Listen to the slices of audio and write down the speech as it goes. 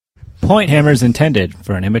Point Hammer is intended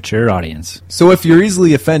for an immature audience. So if you're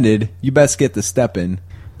easily offended, you best get the step in.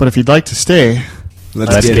 But if you'd like to stay,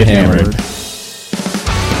 Let's get hammered.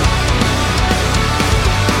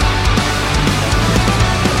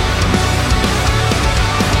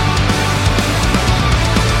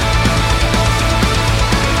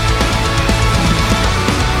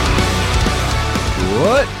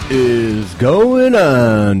 What is going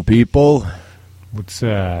on, people? What's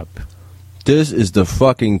up? This is the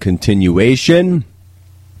fucking continuation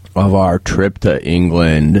of our trip to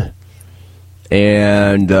England.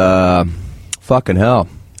 And, fucking hell.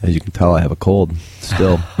 As you can tell, I have a cold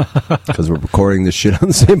still. Because we're recording this shit on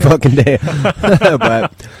the same fucking day.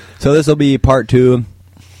 But, so this will be part 2.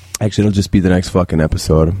 Actually, it'll just be the next fucking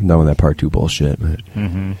episode. I'm done with that part 2 bullshit. But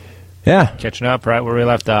yeah. Catching up right where we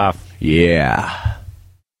left off. Yeah.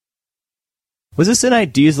 Was this the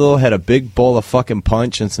night Diesel had a big bowl of fucking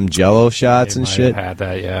punch and some Jello shots and shit? Had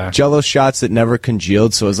that, yeah. Jello shots that never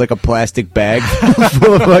congealed, so it was like a plastic bag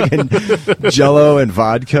full of fucking Jello and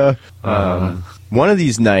vodka. One of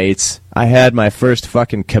these nights, I had my first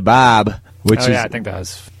fucking kebab, which I think that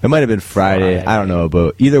was... It might have been Friday. I don't know,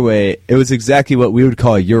 but either way, it was exactly what we would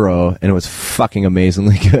call a Euro, and it was fucking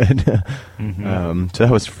amazingly good. So that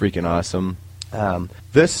was freaking awesome.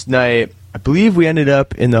 This night, I believe we ended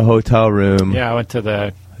up in the hotel room. Yeah, I went to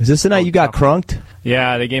the... Is this the night you got crunked?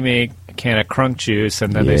 Yeah, they gave me a can of crunk juice,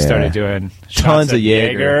 and then they started doing tons of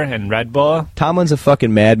Jaeger and Red Bull. Tomlin's a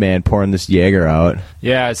fucking madman pouring this Jaeger out.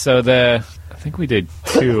 Yeah, so I think we did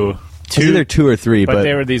two. It's either 2 or 3, but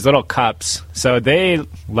they were these little cups. So they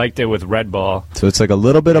liked it with Red Bull. So it's like a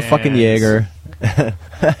little bit of fucking Jaeger. I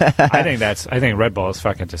think Red Bull is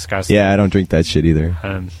fucking disgusting. Yeah, I don't drink that shit either.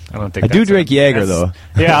 I don't think I do drink Jaeger though.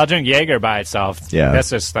 Yeah, I'll drink Jaeger by itself. Yeah,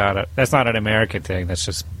 that's not an American thing. That's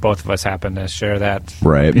just both of us happen to share that.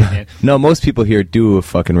 Right. No, most people here do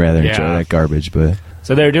fucking rather enjoy that garbage, but.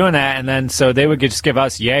 So they were doing that, and then so they would just give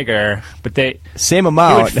us Jaeger, but same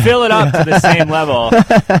amount. They would fill it up to the same level.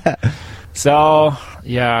 So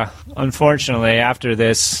yeah, unfortunately, after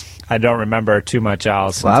this, I don't remember too much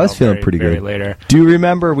else. Well, I was feeling pretty good later. Do you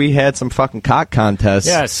remember we had some fucking cock contests?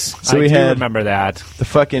 Yes, so I we do had remember that. The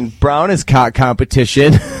fucking brownest cock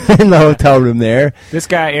competition in the hotel room there. This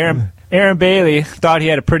guy, Aaron Bailey, thought he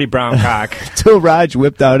had a pretty brown cock. Till Raj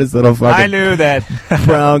whipped out his little fucking... I knew that.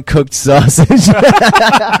 brown cooked sausage.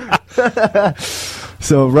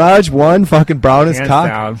 So Raj won fucking brownest Hands cock.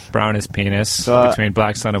 Down, brownest penis between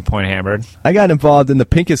Black Sun and Point Hammered. I got involved in the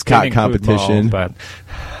pinkest cock competition. But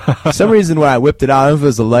for some reason when I whipped it out, I don't know if it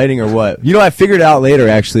was the lighting or what. You know, I figured it out later,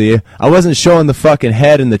 actually. I wasn't showing the fucking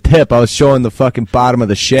head and the tip. I was showing the fucking bottom of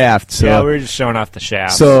the shaft. So, yeah, we were just showing off the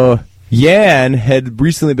shaft. So Yan had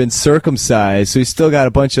recently been circumcised, so he's still got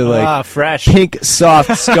a bunch of fresh pink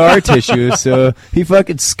soft scar tissue. So he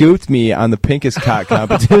fucking scooped me on the pinkest cock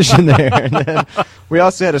competition there. And then we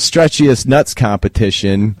also had a stretchiest nuts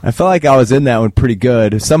competition. I felt like I was in that one pretty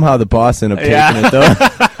good. Somehow the boss ended up taking it though.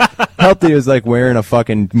 Helped that he was like wearing a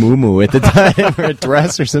fucking muumuu at the time or a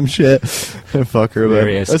dress or some shit. Fucker, but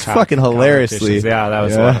it was fucking hilariously. Yeah, that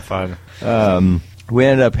was a lot of fun. We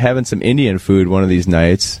ended up having some Indian food one of these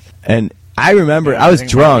nights. And I remember I was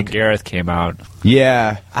drunk. Gareth came out.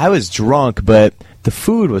 Yeah, I was drunk, but the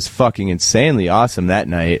food was fucking insanely awesome that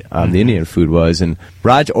night. The Indian food was. And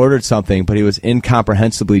Raj ordered something, but he was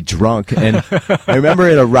incomprehensibly drunk. And I remember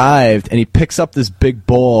it arrived, and he picks up this big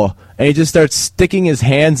bowl, and he just starts sticking his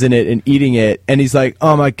hands in it and eating it. And he's like,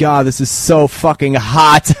 oh, my God, this is so fucking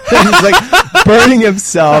hot. And he's like burning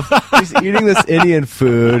himself. He's eating this Indian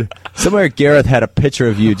food. Somewhere Gareth had a picture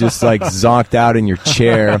of you just like zonked out in your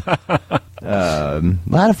chair. A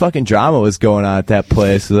lot of fucking drama was going on at that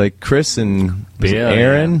place. Like Chris and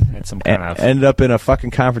Aaron had some kind of ended up in a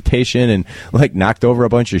fucking confrontation and like knocked over a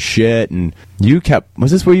bunch of shit. And you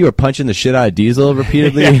was this where you were punching the shit out of Diesel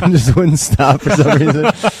repeatedly and just wouldn't stop for some reason?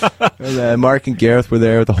 And then Mark and Gareth were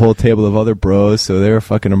there with a whole table of other bros, so they were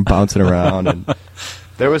fucking bouncing around. And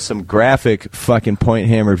there was some graphic fucking Point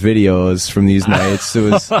Hammer videos from these nights.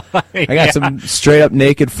 It was I got some straight up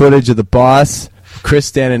naked footage of the boss. Chris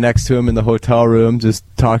standing next to him in the hotel room just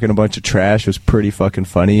talking a bunch of trash. It was pretty fucking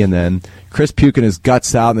funny. And then Chris puking his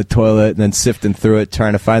guts out in the toilet and then sifting through it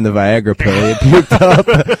trying to find the Viagra pill he puked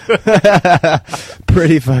up.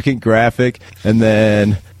 Pretty fucking graphic. And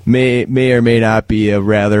then may or may not be a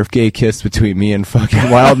rather gay kiss between me and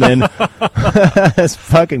fucking Wildman. It's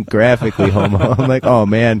fucking graphically homo. I'm like, oh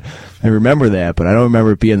man, I remember that, but I don't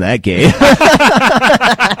remember it being that gay.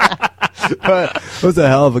 But it was a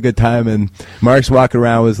hell of a good time, and Mark's walking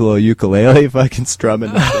around with his little ukulele fucking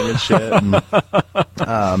strumming and singing shit.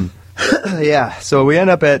 And, yeah, so we end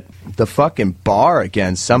up at the fucking bar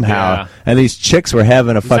again somehow, Yeah. and these chicks were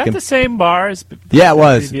having a Is that fucking. the same bar as? Yeah, it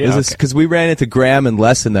was. Yeah, Because we ran into Graham and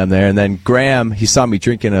Les and them there, and then Graham, he saw me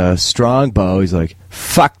drinking a Strongbow. He's like,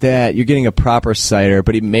 "Fuck that! You're getting a proper cider."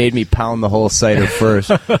 But he made me pound the whole cider first,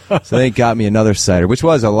 so they got me another cider, which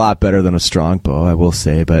was a lot better than a Strongbow, I will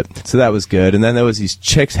say. But so that was good. And then there was these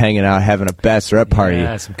chicks hanging out having a bachelorette party.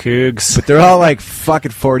 Yeah, some cougs. But they're all like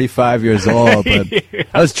fucking 45 years old. But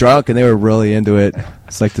I was drunk and they were really into it.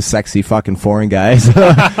 It's like the sexy fucking foreign guys.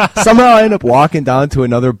 Somehow I end up walking down to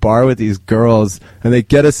another bar with these girls and they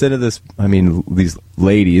get us into this, these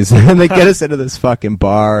ladies, and they get us into this fucking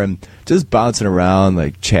bar and just bouncing around,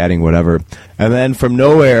 like chatting, whatever. And then from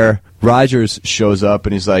nowhere, Rogers shows up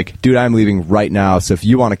and he's like, "Dude, I'm leaving right now, so if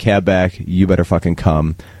you want a cab back, you better fucking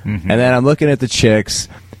come." And then I'm looking at the chicks,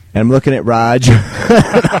 and I'm looking at Raj.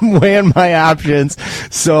 I'm weighing my options,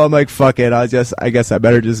 so I'm like, "Fuck it, I guess I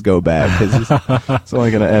better just go back because it's only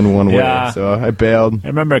gonna end one Yeah. way." So I bailed. I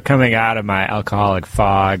remember coming out of my alcoholic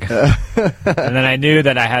fog, and then I knew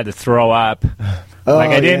that I had to throw up.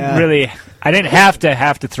 I didn't have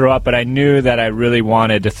to throw up, but I knew that I really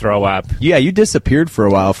wanted to throw up. Yeah, you disappeared for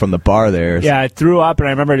a while from the bar there. Yeah, I threw up, and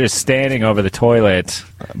I remember just standing over the toilet.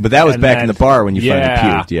 But that was And back then- in the bar when you finally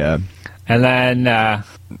yeah. puked. Yeah. And then, I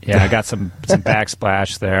got some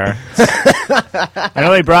backsplash there. I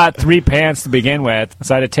only brought 3 pants to begin with,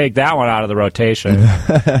 so I had to take that one out of the rotation.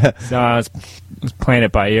 So I was playing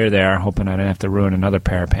it by ear there, hoping I didn't have to ruin another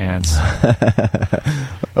pair of pants.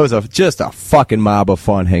 It was just a fucking mob of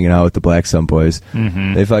fun hanging out with the Black Sun boys.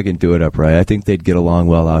 Mm-hmm. They fucking do it up right. I think they'd get along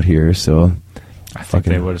well out here, so I think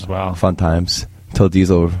they would as well. fun times. Until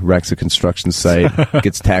Diesel wrecks a construction site,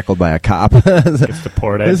 gets tackled by a cop. Gets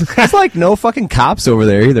deported. It's like no fucking cops over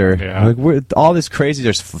there either. Yeah. Like all this crazy.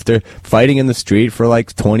 They're fighting in the street for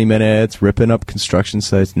like 20 minutes, ripping up construction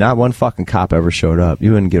sites. Not one fucking cop ever showed up.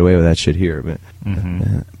 You wouldn't get away with that shit here.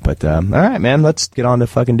 But all right, man. Let's get on to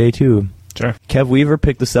fucking day 2. Sure. Kev Weaver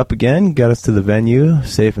picked us up again, got us to the venue,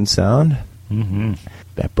 safe and sound. Mm-hmm.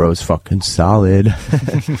 That bro's fucking solid.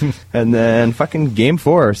 And then fucking game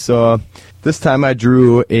 4. So this time I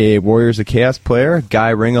drew a Warriors of Chaos player.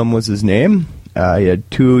 Guy Ringham was his name. He had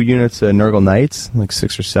 2 units of Nurgle Knights, like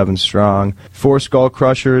 6 or 7 strong. 4 Skull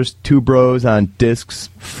Crushers, 2 bros on discs,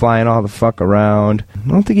 flying all the fuck around. I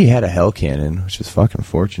don't think he had a Hell Cannon, which is fucking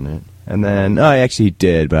fortunate. And then, actually he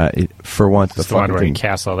did, but for once The one where he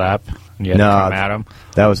castled up. And you had to come at him.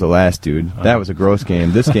 That was the last dude. That was a gross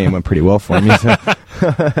game. This game went pretty well for me.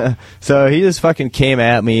 So he just fucking came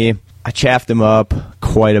at me. I chaffed him up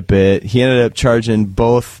quite a bit. He ended up charging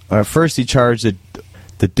both. First he charged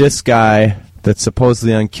the disc guy that's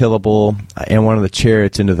supposedly unkillable and one of the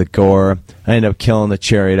chariots into the gore. I ended up killing the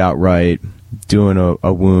chariot outright, doing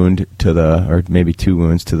a wound to or maybe 2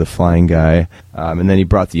 wounds to the flying guy. And then he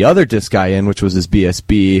brought the other disc guy in, which was his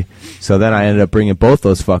BSB. So then I ended up bringing both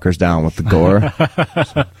those fuckers down with the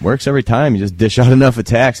gore. Works every time. You just dish out enough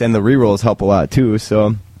attacks, and the rerolls help a lot too.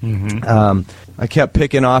 So I kept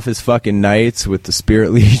picking off his fucking knights with the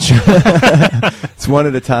Spirit Leech. It's one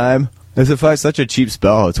at a time. It's such a cheap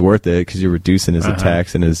spell. It's worth it because you're reducing his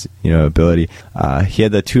attacks and his ability. He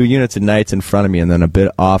had the 2 units of knights in front of me, and then a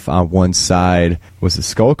bit off on one side was the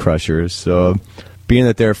Skull Crushers. So, being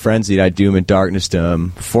that they're frenzied, I Doom and Darkness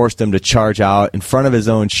him, forced him to charge out in front of his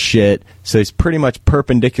own shit. So he's pretty much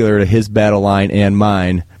perpendicular to his battle line and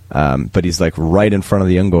mine. But he's like right in front of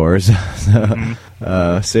the Ungors.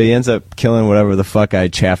 So he ends up killing whatever the fuck I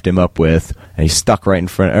chaffed him up with, and he's stuck right in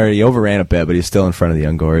front, or he overran a bit, but he's still in front of the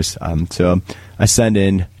Ungors. So I send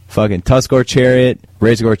in fucking Tuskor Chariot,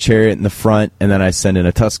 Razorgore Chariot in the front, and then I send in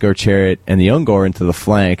a Tuskor Chariot and the Ungor into the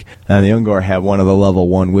flank. And the Ungor had one of the level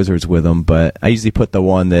 1 wizards with them, but I usually put the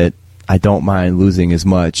one that I don't mind losing as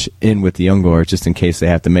much in with the Ungor, just in case they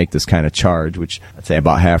have to make this kind of charge, which I'd say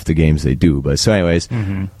about half the games they do. But so anyways,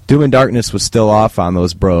 Doom and Darkness was still off on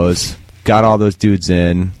those bros. Got all those dudes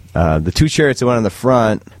in. The 2 chariots that went on the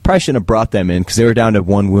front, probably shouldn't have brought them in because they were down to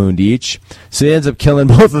 1 wound each. So he ends up killing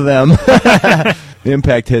both of them. The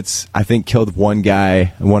impact hits, I think, killed one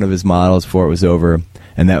guy, one of his models before it was over,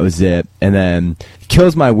 and that was it. And then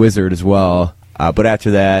kills my wizard as well. But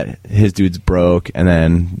after that, his dudes broke, and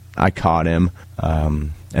then I caught him.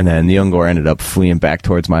 And then the Ungor ended up fleeing back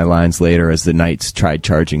towards my lines later as the knights tried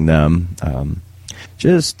charging them.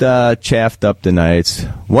 Just chaffed up the knights.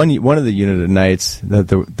 One of the unit of knights,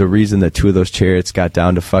 the reason that 2 of those chariots got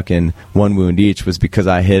down to fucking 1 wound each was because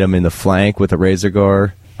I hit him in the flank with a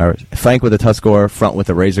Razorgore, or flank with a Tuskor, front with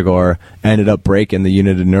a Razorgore. Ended up breaking the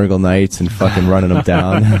unit of Nurgle Knights and fucking running them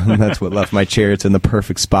down. That's what left my chariots in the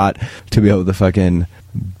perfect spot to be able to fucking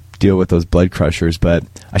deal with those blood crushers, but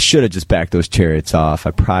I should have just backed those chariots off.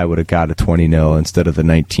 I probably would have got a 20-0 instead of the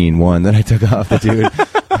 19-1 that I took off the dude.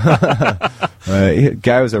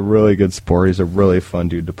 Guy was a really good sport. He's a really fun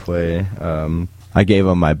dude to play. I gave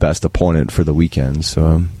him my best opponent for the weekend,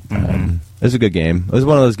 so it was a good game. It was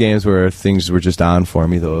one of those games where things were just on for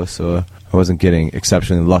me, though, so I wasn't getting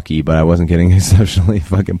exceptionally lucky, but I wasn't getting exceptionally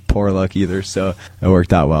fucking poor luck either, so it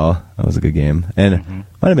worked out well. That was a good game. And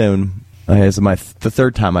might have been the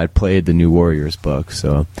third time I'd played the New Warriors book,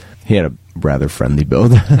 so he had a rather friendly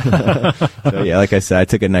build. So, yeah, like I said, I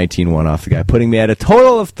took a 19-1 off the guy, putting me at a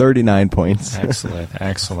total of 39 points.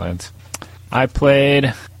 Excellent. I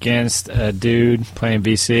played against a dude playing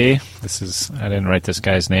VC. I didn't write this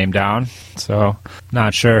guy's name down, so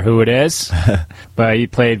not sure who it is. But he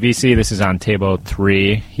played VC. This is on table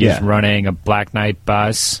 3. He's running a Black Knight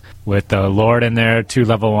bus with the Lord in there, 2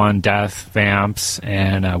 level 1 death vamps,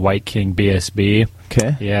 and a White King BSB.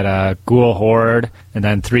 Okay. He had a Ghoul Horde, and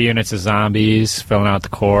then 3 units of zombies filling out the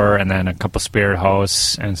core, and then a couple Spirit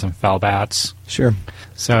Hosts and some Fellbats. Sure.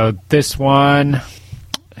 So this one,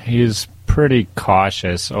 he's pretty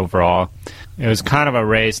cautious overall. It was kind of a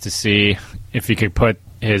race to see if he could put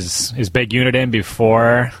his big unit in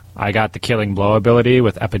before I got the Killing Blow ability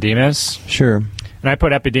with Epidemus. Sure. And I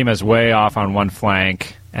put Epidemus way off on one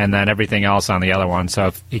flank and then everything else on the other one. So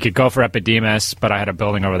if he could go for Epidemus, but I had a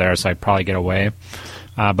building over there, so I'd probably get away.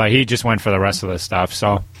 But he just went for the rest of the stuff.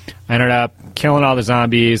 So I ended up killing all the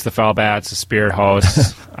zombies, the Fellbats, the Spirit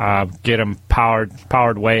Hosts, get them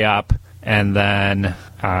powered way up. And then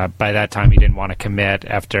by that time, he didn't want to commit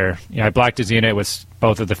after... I blocked his unit with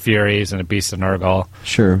both of the Furies and a Beast of Nurgle.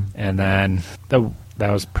 Sure. And then that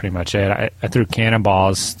was pretty much it. I threw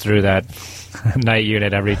cannonballs through that Knight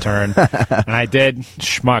unit every turn. And I did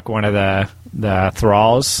schmuck one of the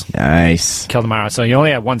Thralls. Nice. Killed him out. So he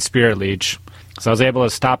only had 1 Spirit Leech. So I was able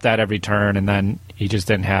to stop that every turn, and then he just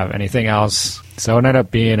didn't have anything else. So it ended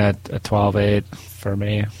up being a 12-8 for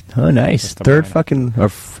me. Oh, nice. Third fucking... or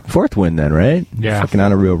fourth win then, right? Yeah. You're fucking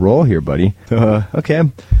on a real roll here, buddy. Okay.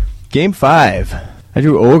 Game 5. I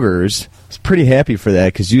drew Ogres. I was pretty happy for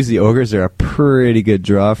that, because usually Ogres are a pretty good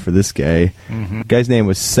draw for this guy. Guy's name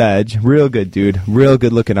was Sedge. Real good dude. Real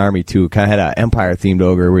good-looking army, too. Kind of had an Empire-themed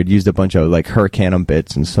Ogre where he'd used a bunch of, like, Hurricanum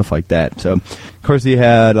bits and stuff like that. So, of course, he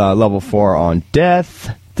had level 4 on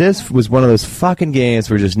Death. This was one of those fucking games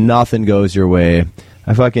where just nothing goes your way.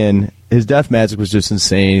 His death magic was just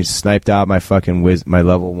insane. He sniped out my fucking my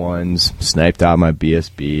level 1s, sniped out my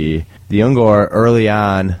BSB. The Ungor, early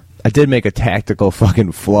on, I did make a tactical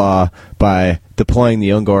fucking flaw by deploying the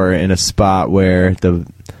Ungor in a spot where he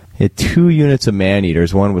had 2 units of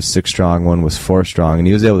Man-Eaters. One was 6 strong, one was 4 strong, and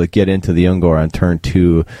he was able to get into the Ungor on turn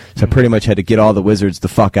 2. So I pretty much had to get all the wizards the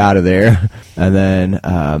fuck out of there. And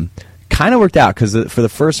then... kind of worked out, because for the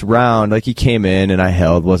first round, like, he came in and I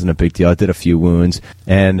held, wasn't a big deal. I did a few wounds,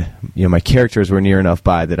 and my characters were near enough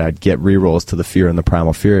by that I'd get rerolls to the Fear and the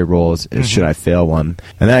Primal Fury rolls should I fail one.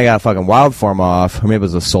 And then I got a fucking Wild Form off, or maybe it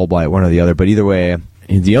was a Soul Blight, one or the other, but either way,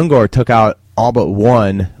 the Ungor took out all but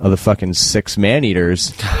 1 of the fucking 6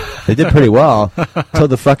 Man-Eaters. They did pretty well until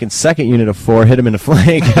the fucking second unit of 4 hit him in the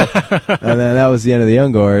flank. And then that was the end of the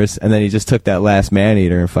Ungors. And then he just took that last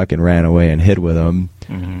Man-Eater and fucking ran away and hid with him.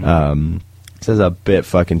 This is a bit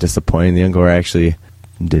fucking disappointing. The Ungor actually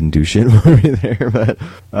didn't do shit for me there.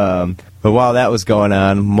 But while that was going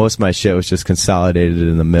on, most of my shit was just consolidated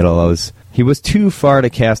in the middle. He was too far to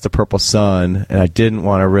cast a Purple Sun, and I didn't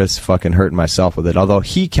want to risk fucking hurting myself with it. Although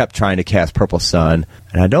he kept trying to cast Purple Sun,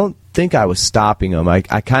 and I don't think I was stopping him. I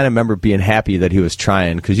kind of remember being happy that he was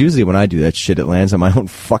trying, because usually when I do that shit, it lands on my own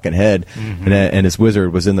fucking head, and his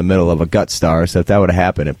wizard was in the middle of a Gut Star. So if that would have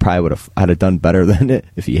happened, it probably I'd have done better than it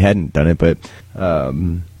if he hadn't done it. But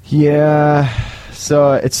yeah.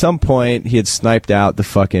 So at some point, he had sniped out the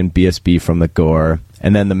fucking BSB from the Gore,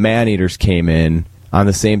 and then the Man-Eaters came in on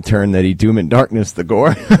the same turn that he Doom and Darkness the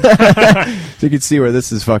Gore. So you can see where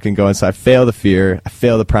this is fucking going. So I fail the Fear, I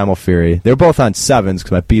fail the Primal Fury. They were both on 7s,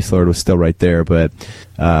 because my Beast Lord was still right there. But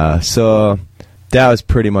so that was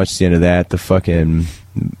pretty much the end of that. The fucking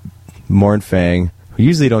Mournfang, who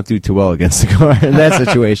usually don't do too well against the Gore in that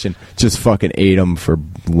situation, just fucking ate him for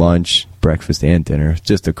lunch, breakfast, and dinner.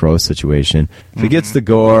 Just a gross situation. If he gets the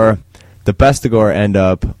Gore, the best of Gore end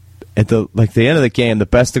up at the end of the game. The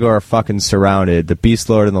best of Gore are fucking surrounded. The Beast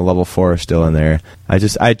Lord and the level 4 are still in there.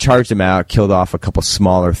 I charged him out, killed off a couple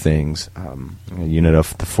smaller things, a unit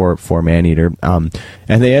of the 4 Man-Eater, and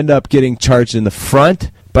they end up getting charged in the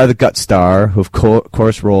front by the Gut Star, who of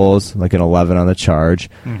course rolls like an 11 on the charge.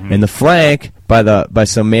 Mm-hmm. In the flank by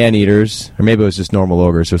some man-eaters, or maybe it was just normal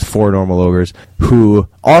ogres. There's 4 normal ogres who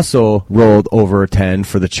also rolled over a 10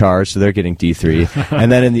 for the charge, so they're getting D3. And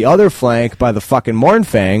then in the other flank by the fucking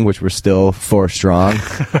Mornfang, which were still 4 strong.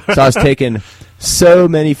 So I was taking so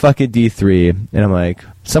many fucking D3, and I'm like,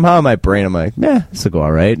 somehow in my brain, I'm like, this will go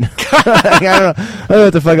all right. I don't know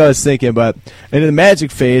what the fuck I was thinking, but in the magic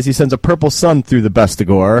phase, he sends a purple sun through the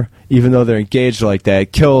Bestigor, even though they're engaged like that.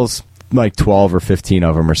 It kills like 12 or 15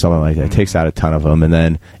 of them or something like that. It takes out a ton of them, and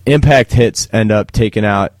then impact hits end up taking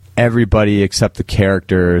out everybody except the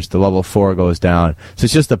characters. The level 4 goes down. So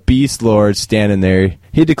it's just a Beast Lord standing there.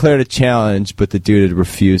 He declared a challenge, but the dude had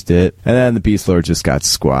refused it. And then the Beast Lord just got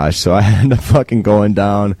squashed. So I ended up fucking going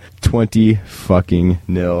down 20 fucking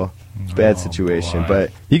nil. Bad situation. Boy.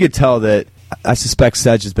 But you could tell that I suspect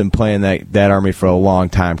Sedge has been playing that army for a long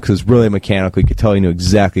time because it was really mechanical. You could tell he knew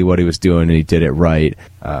exactly what he was doing and he did it right.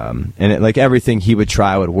 And like everything he would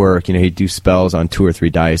try would work. You know, he'd do spells on 2 or 3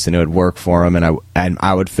 dice and it would work for him, and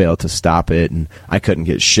I would fail to stop it, and I couldn't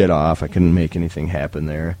get shit off. I couldn't make anything happen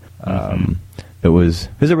there. He was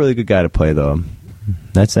a really good guy to play though.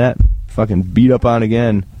 That's that. Fucking beat up on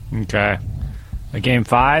again. Okay. Game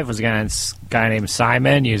 5 was against a guy named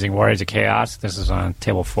Simon using Warriors of Chaos. This is on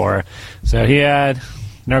table 4. So he had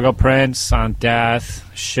Nurgle Prince on Death,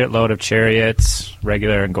 shitload of Chariots,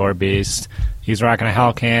 regular and Gore Beast. He's rocking a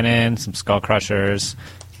Hell Cannon, some Skull Crushers.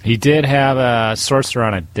 He did have a Sorcerer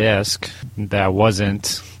on a disc that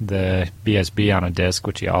wasn't the BSB on a disc,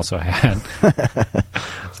 which he also had.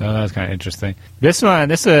 So that was kind of interesting. This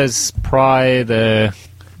is probably the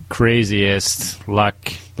craziest,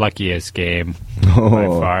 luckiest game by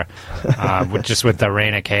far, with the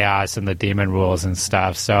Reign of Chaos and the demon rules and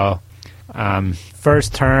stuff. So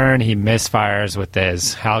first turn, he misfires with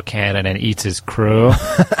his Hell Cannon and eats his crew.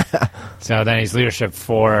 So then he's leadership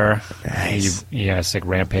 4. Nice. He has like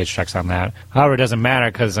rampage checks on that. However, it doesn't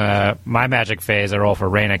matter because my magic phase, I roll for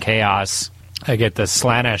Reign of Chaos. I get the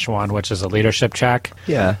Slaanesh one, which is a leadership check.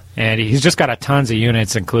 Yeah. And he's just got a tons of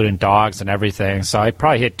units, including dogs and everything. So I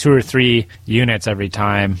probably hit 2 or 3 units every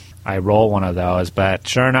time I roll one of those. But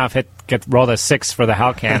sure enough, roll a 6 for the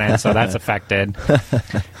Hell Cannon, so that's affected.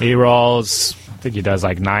 He rolls, I think he does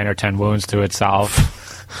like 9 or 10 wounds to itself.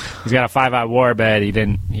 He's got a 5-out warbed. He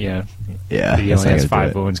didn't, he only has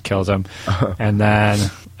 5 wounds, kills him. And then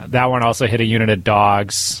that one also hit a unit of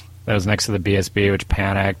dogs that was next to the BSB, which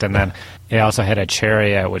panicked. And then he also hit a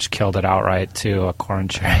chariot, which killed it outright, too, a corn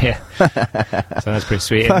chariot. So that's pretty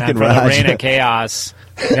sweet. And then for the Reign of Chaos,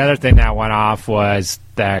 the other thing that went off was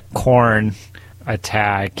that corn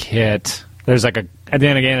attack hit. There's like at the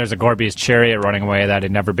end of the game, there's a Gorbeast chariot running away that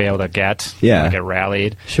I'd never be able to get. Yeah. Like it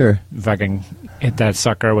rallied. Sure. If I can hit that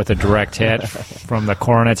sucker with a direct hit from the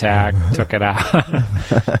corn attack, took it out.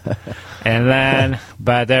 And then,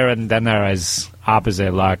 then there was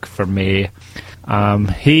opposite luck for me.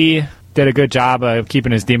 He did a good job of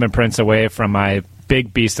keeping his Demon Prince away from my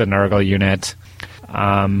big Beast of Nurgle unit.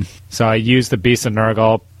 So I used the Beast of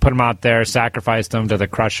Nurgle, put him out there, sacrificed him to the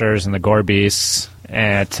Crushers and the Gore Beasts,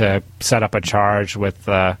 and to set up a charge with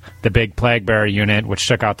the big Plague Bearer unit, which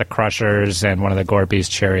took out the Crushers and one of the Gore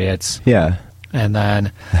Beast chariots. Yeah. And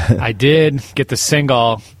then I did get the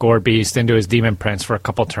single Gore Beast into his Demon Prince for a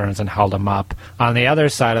couple turns and held him up. On the other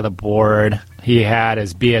side of the board, he had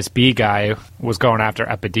his BSB guy was going after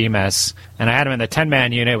Epidemus, and I had him in the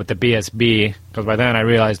 10-man unit with the BSB, because by then I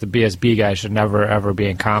realized the BSB guy should never, ever be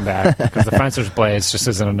in combat, because the Fencer's Blades just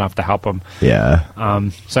isn't enough to help him. Yeah.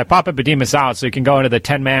 So I pop Epidemus out, so you can go into the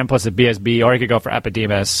 10-man plus the BSB, or you could go for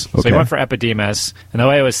Epidemus. Okay. So he went for Epidemus, and the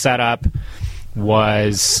way it was set up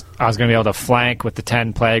was I was going to be able to flank with the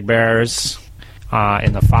 10 Plague Bearers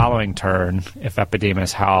in the following turn if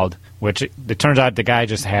Epidemus held, which it turns out the guy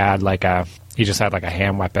just had like a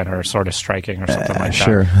hand weapon or sort of striking or something like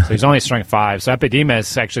sure. that. So he's only strength 5. So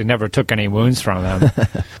Epidemus actually never took any wounds from him.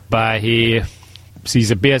 But he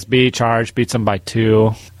sees a BSB charge, beats him by 2.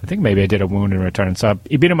 I think maybe I did a wound in return. So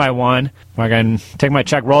he beat him by 1. I can take my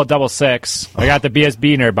check, roll a double 6. I got the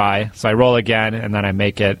BSB nearby, so I roll again, and then I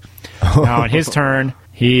make it. Now, on his turn,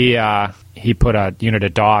 he put a unit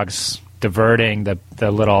of dogs diverting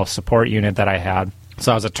the little support unit that I had.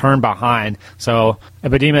 So I was a turn behind. So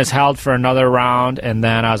Epidemus held for another round, and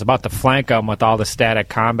then I was about to flank him with all the static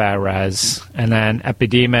combat res. And then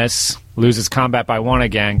Epidemus loses combat by 1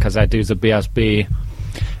 again because that dude's a BSB.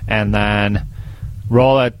 And then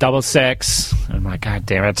roll a double 6. I'm like, God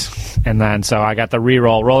damn it. And then so I got the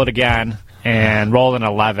reroll, roll it again. and rolled an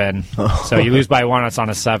 11. So you lose by 1, it's on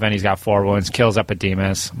a 7. He's got 4 wounds, kills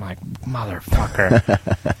Epidemus. I'm like, motherfucker.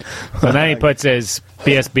 So then he puts his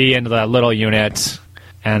BSB into the little unit,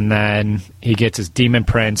 and then he gets his Demon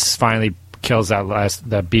Prince, finally kills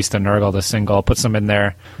the Beast of Nurgle, the single, puts him in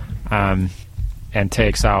there, and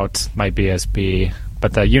takes out my BSB.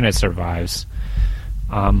 But the unit survives.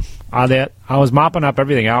 I was mopping up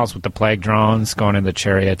everything else with the plague drones, going into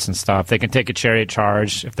chariots and stuff. They can take a chariot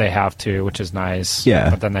charge if they have to, which is nice. Yeah.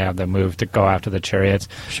 But then they have the move to go after the chariots.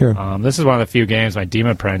 Sure. This is one of the few games my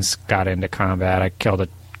Demon Prince got into combat. I killed a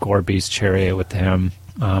Gore Beast chariot with him.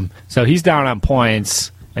 So he's down on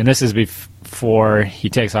points, and this is before he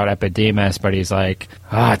takes out Epidemus, but he's like,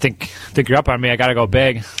 I think you're up on me. I got to go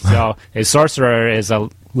big. So his sorcerer is a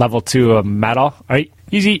level 2 of metal.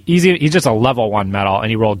 He's just a level 1 metal, and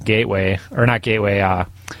he rolled Gateway, or not Gateway,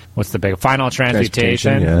 what's the big Final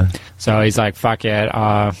Transmutation? Yeah. So he's like, fuck it,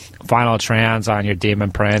 Final Trans on your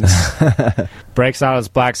Demon Prince. Breaks out his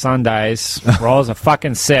Black Sun dice, rolls a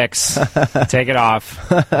fucking 6, take it off.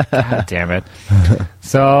 God damn it.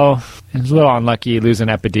 So he was a little unlucky losing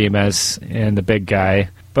Epidemus and the big guy.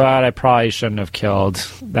 But I probably shouldn't have killed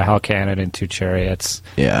the Hell Cannon and 2 chariots.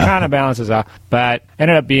 Yeah. Kind of balances out. But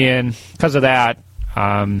ended up being, because of that,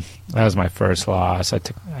 that was my first loss.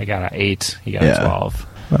 I got an 8. He got a 12.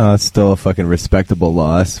 It's still a fucking respectable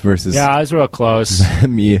loss versus Yeah, I was real close.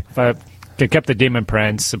 me. If I could kept the Demon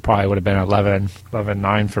Prince, it probably would have been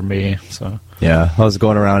 11-9 for me. So Yeah, I was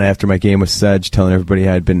going around after my game with Sedge telling everybody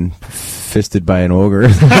I had been fisted by an ogre.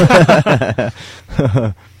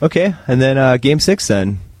 Okay, and then Game 6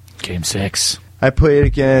 then. Game 6. I played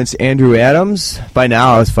against Andrew Adams. By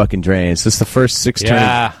now I was fucking drained. So this is the first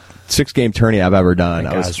 6-game tourney I've ever done.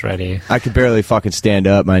 I was ready. I could barely fucking stand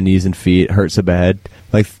up. My knees and feet hurt so bad.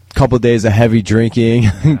 Like a couple of days of heavy drinking,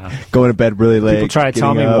 going to bed really late. People try to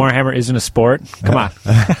tell me up. Warhammer isn't a sport. Come on.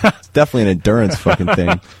 It's definitely an endurance fucking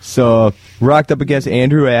thing. So rocked up against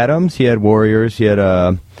Andrew Adams. He had warriors. He had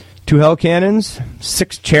 2 hell cannons,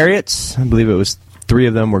 6 chariots. I believe it was 3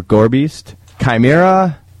 of them were Gorebeast,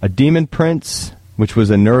 Chimera, a Demon Prince, which was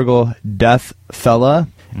a Nurgle Death fella,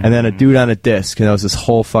 and then a dude on a disc, and that was this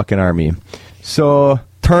whole fucking army. So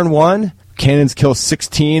turn 1, cannons kill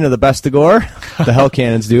 16 of the Bestigor. The hell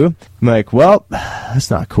cannons do. I'm like, well, that's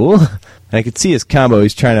not cool. And I could see his combo.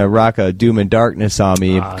 He's trying to rock a Doom and Darkness on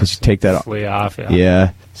me because you take that flee off.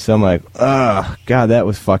 Yeah. So I'm like, oh, God, that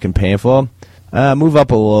was fucking painful. Move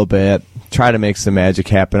up a little bit. Try to make some magic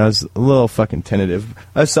happen. I was a little fucking tentative.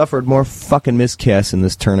 I suffered more fucking miscasts in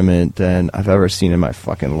this tournament than I've ever seen in my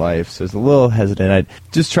fucking life. So I was a little hesitant. I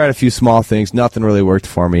just tried a few small things. Nothing really worked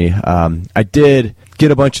for me. I did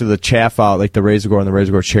get a bunch of the chaff out, like the Razorgore and the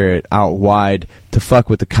Razorgore Chariot, out wide to fuck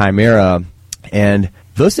with the Chimera. And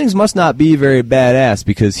those things must not be very badass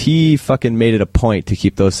because he fucking made it a point to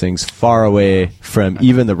keep those things far away from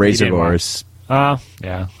even the Razorgores.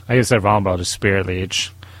 Yeah. I guess they're vulnerable to Spirit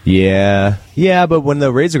Leech. Yeah, but when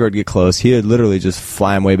the Razorgore would get close, he would literally just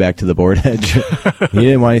fly him way back to the board edge. He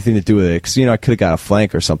didn't want anything to do with it, because, I could have got a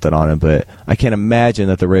flank or something on him, but I can't imagine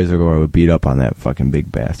that the Razorgore would beat up on that fucking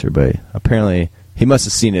big bastard, but apparently he must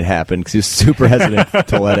have seen it happen, because he was super hesitant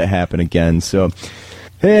to let it happen again, so...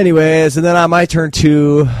 Anyways, and then on my turn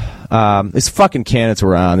 2, his fucking cannons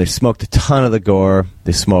were on. They smoked a ton of the Gore.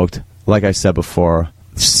 They smoked, like I said before,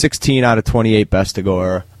 16 out of 28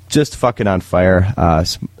 Bestigor. Just fucking on fire.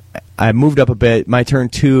 I moved up a bit. My turn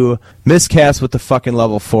 2, miscast with the fucking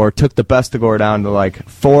level 4. Took the Bestigor down to like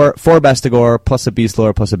 4 Bestigor plus a Beast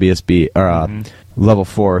Lord plus a BSB or level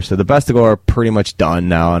 4. So the Bestigor pretty much done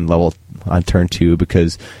now on turn 2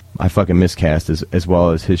 because I fucking miscast as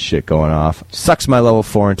well as his shit going off. Sucks my level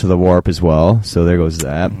 4 into the warp as well. So there goes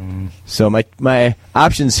that. So my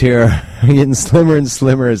options here are getting slimmer and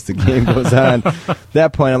slimmer as the game goes on. At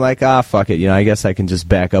that point, I'm like, fuck it. I guess I can just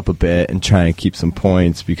back up a bit and try and keep some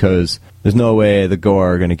points because there's no way the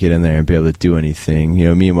Gore are going to get in there and be able to do anything.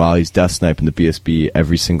 Meanwhile, he's death sniping the BSB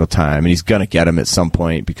every single time, and he's going to get him at some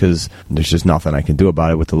point because there's just nothing I can do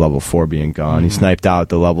about it with the level 4 being gone. He sniped out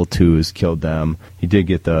the level 2s, killed them. He did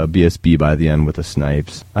get the BSB by the end with the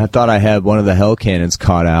snipes. I thought I had one of the hell cannons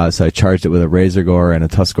caught out, so I charged it with a Razorgore and a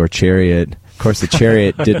Tuskgore Chariot. Of course, the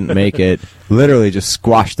Chariot didn't make it. Literally just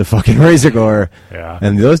squashed the fucking Razorgore. Yeah.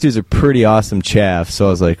 And those dudes are pretty awesome chaff, so I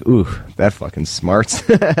was like, ooh, that fucking smarts.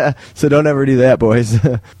 So don't ever do that, boys.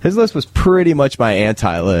 His list was pretty much my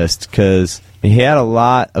anti-list, because he had a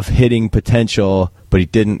lot of hitting potential, but he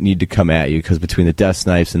didn't need to come at you because between the death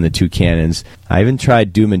snipes and the 2 cannons, I even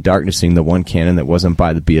tried Doom and Darknessing the 1 cannon that wasn't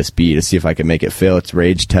by the BSB to see if I could make it fail its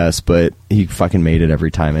rage test, but he fucking made it every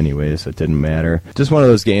time anyway, so it didn't matter. Just one of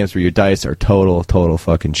those games where your dice are total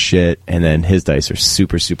fucking shit, and then his dice are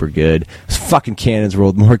super, super good. His fucking cannons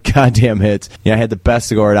rolled more goddamn hits. I had the best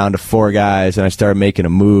to go down to 4 guys, and I started making a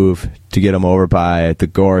move to get him over by the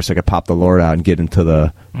gore so I could pop the Lord out and get into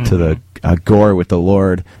the gore with the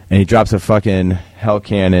Lord, and he drops a fucking hell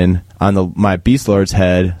cannon on my Beast Lord's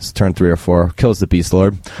head. It's turn 3 or 4, kills the Beast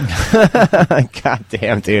Lord. God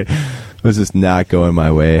damn, dude. It was just not going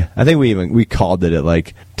my way. I think we called it at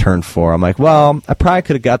like turn 4. I'm like, well, I probably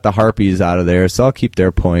could have got the Harpies out of there, so I'll keep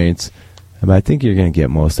their points. But I think you're going to get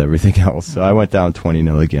most everything else. So I went down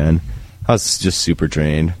 20-0 again. I was just super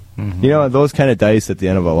drained. You know, those kind of dice at the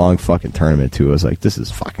end of a long fucking tournament, too. I was like, this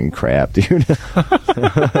is fucking crap, dude.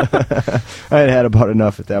 I had about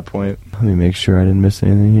enough at that point. Let me make sure I didn't miss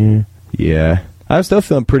anything here. Yeah. I was still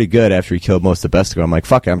feeling pretty good after he killed most of the best. I'm like,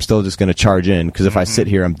 fuck it, I'm still just going to charge in, because if I sit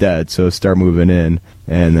here, I'm dead. So start moving in.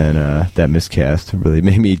 And then that miscast really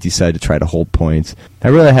made me decide to try to hold points. I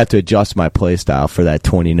really had to adjust my play style for that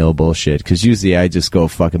 20-0 bullshit, because usually I just go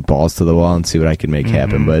fucking balls to the wall and see what I can make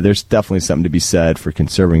happen. But there's definitely something to be said for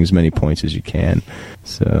conserving as many points as you can.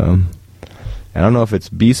 So I don't know if it's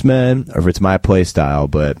Beastmen or if it's my play style,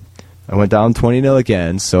 but I went down 20-0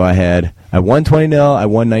 again, so I won 20-0, I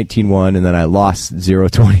won 19-1, and then I lost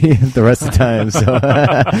 0-20 the rest of the time,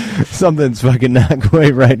 so something's fucking not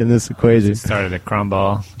quite right in this equation. It started to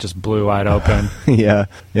crumble, just blew wide open. Yeah,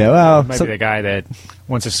 well... Might be the guy that,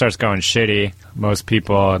 once it starts going shitty, most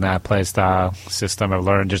people in that play style system have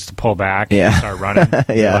learned just to pull back and start running.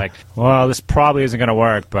 Yeah. Like, well, this probably isn't going to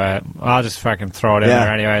work, but I'll just fucking throw it in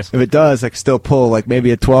there anyways. If it does, I can still pull like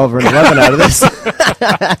maybe a 12 or an 11 out of this.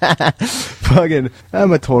 Fucking,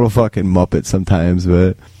 I'm a total fucking muppet sometimes,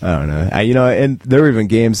 but I don't know. And there were even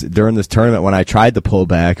games during this tournament when I tried to pull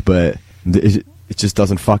back, but it just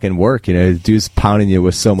doesn't fucking work. The dude's pounding you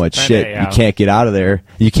with so much shit. You can't get out of there.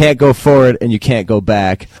 You can't go forward and you can't go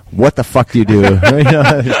back. What the fuck do you do?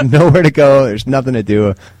 There's nowhere to go. There's nothing to do.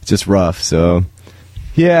 It's just rough. So,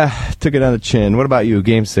 yeah, took it on the chin. What about you?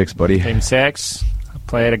 Game 6, buddy. Game 6. I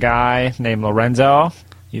played a guy named Lorenzo.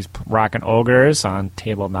 He's rocking ogres on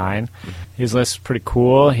table 9. His list is pretty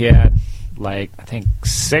cool. He had, I think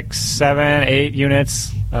 6, 7, 8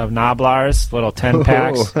 units of Noblars, little 10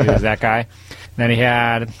 packs. He was that guy. Then he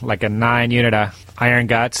had a 9 unit of Iron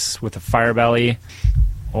Guts with a Fire Belly,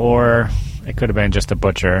 or it could have been just a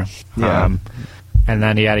Butcher. Yeah. And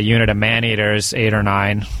then he had a unit of Man-Eaters, 8 or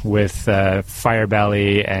 9, with Fire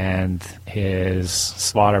Belly and his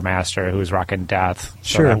Slaughtermaster, who's rocking Death.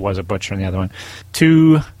 So sure. That was a Butcher in the other one.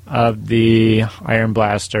 2 of the Iron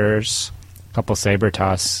Blasters, a couple Saber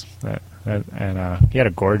Tusk, and he had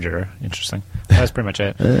a Gorger. Interesting. That's pretty much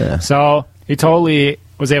it. Yeah. So he totally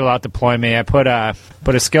was able to out-deploy me. I put a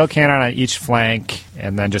skill cannon on each flank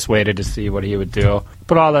and then just waited to see what he would do.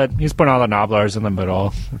 He's putting all the Noblars in the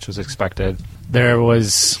middle, which was expected.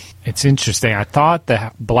 It's interesting. I thought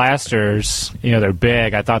the blasters, they're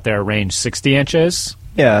big. I thought they were range 60 inches.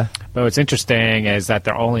 Yeah. But what's interesting is that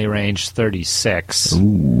they're only range 36.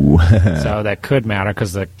 Ooh. So that could matter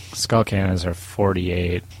because the skull cannons are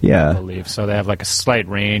 48, I believe. So they have a slight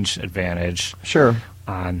range advantage. Sure.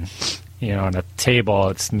 On on a table,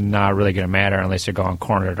 it's not really going to matter unless you're going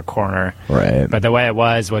corner to corner. Right. But the way it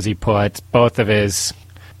was he put both of his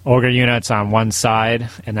ogre units on one side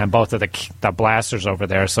and then both of the blasters over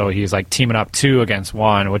there. So he's teaming up 2 against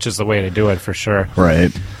 1, which is the way to do it for sure.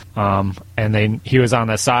 Right. And then he was on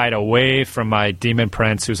the side away from my Demon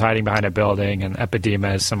Prince, who's hiding behind a building, and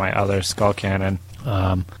Epidemus and my other skull cannon.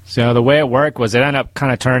 So the way it worked was it ended up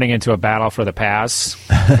kind of turning into a battle for the pass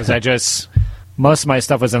because most of my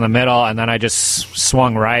stuff was in the middle, and then I just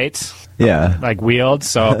swung right. Yeah. Wheeled,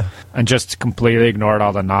 and just completely ignored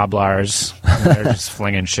all the Noblars. They're just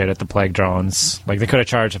flinging shit at the Plague Drones. They could have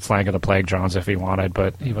charged a flank of the Plague Drones if he wanted,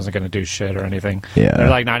 but he wasn't going to do shit or anything. Yeah.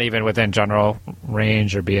 They're not even within general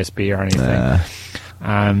range or BSB or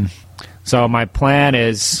anything. So my plan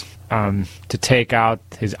is to take out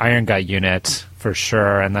his Iron Gut unit for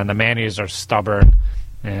sure, and then the Manis are stubborn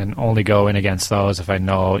and only go in against those if I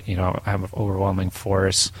know, I have an overwhelming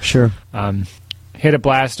force. Sure. Hit a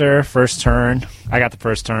blaster, first turn. I got the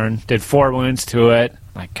first turn. Did 4 wounds to it.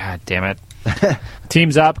 God damn it.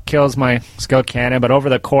 Teams up, kills my skill cannon, but over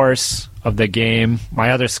the course of the game,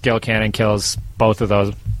 my other skill cannon kills both of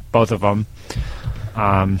them.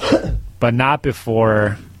 But not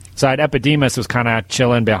before. So Epidemus was kind of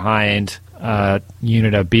chilling behind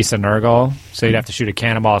unit of Beast of Nurgle, so you'd have to shoot a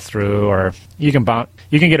cannonball through, or you can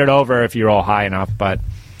get it over if you roll high enough. But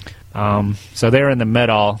so they were in the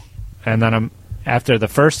middle, and then after the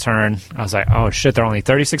first turn, I was like, oh shit, they're only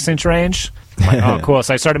 36-inch range. I'm like, oh cool.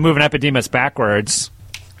 So I started moving Epidemus backwards,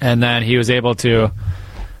 and then he was able to.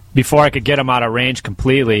 Before I could get him out of range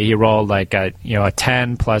completely, he rolled like a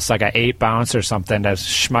 10 plus like a 8 bounce or something to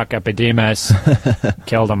schmuck Epidemus,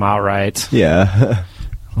 killed him outright. Yeah.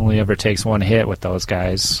 Only ever takes one hit with those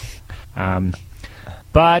guys.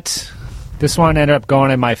 But this one ended up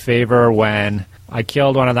going in my favor when I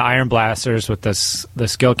killed one of the Iron Blasters with the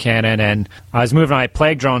skill cannon, and I was moving my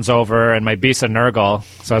Plague Drones over and my Beast of Nurgle.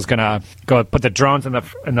 So I was going to go put the drones in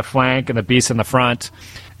the flank and the Beast in the front,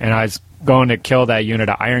 and I was going to kill that unit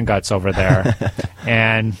of Iron Guts over there.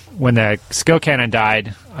 And when the skill cannon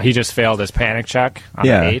died, he just failed his panic check on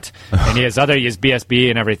the 8. And his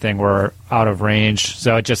BSB and everything were out of range,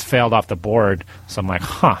 so it just failed off the board. So I'm like,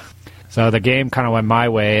 huh. So the game kind of went my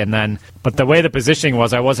way, but the way the positioning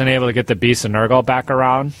was, I wasn't able to get the Beast of Nurgle back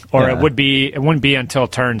around, or it wouldn't be until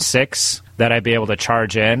turn 6 that I'd be able to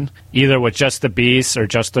charge in, either with just the Beasts or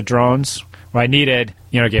just the drones. Where I needed,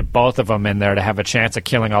 to get both of them in there to have a chance of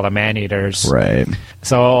killing all the man-eaters. Right.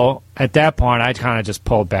 So at that point, I kind of just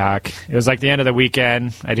pulled back. It was like the end of the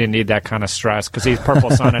weekend. I didn't need that kind of stress because he's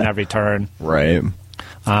Purple Sun in every turn. Right.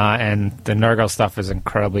 And the Nurgle stuff is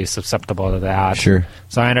incredibly susceptible to that. Sure.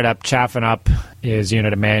 So I ended up chaffing up his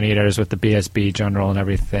unit of man-eaters with the BSB general and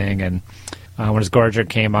everything, and when his Gorger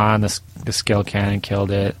came on, the skill cannon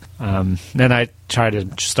killed it. Then I tried to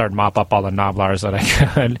start mop up all the Noblars that I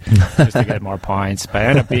could just to get more points. But it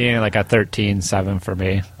ended up being like a 13-7 for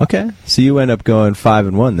me. Okay. So you end up going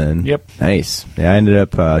 5-1 then. Yep. Nice. Yeah, I ended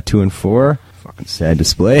up 2-4. Fucking sad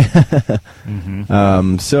display.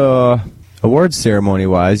 So awards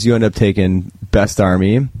ceremony-wise, you end up taking Best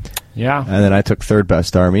Army. Yeah. And then I took third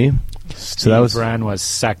Best Army. Steve Wren was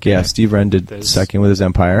second. Yeah, Steve Wren did second with his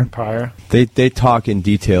Empire. They talk in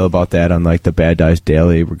detail about that on like the Bad Dice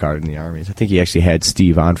Daily regarding the armies. I think he actually had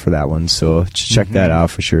Steve on for that one, so check that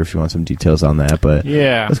out for sure if you want some details on that. But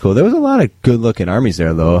yeah, that's cool. There was a lot of good looking armies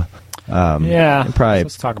there, though. Yeah, probably.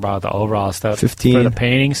 Let's talk about the overall stuff. 15 for the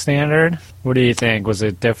painting standard. What do you think? Was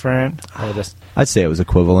it different? I'd say it was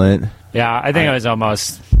equivalent. Yeah, I think it was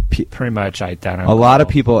almost pretty much identical. A lot of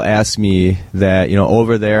people ask me that,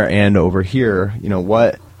 over there and over here,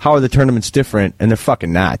 how are the tournaments different? And they're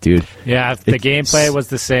fucking not, dude. Yeah, the gameplay was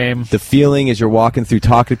the same. The feeling as you're walking through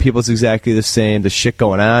talking to people is exactly the same. The shit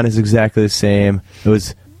going on is exactly the same. It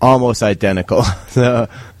was almost identical. So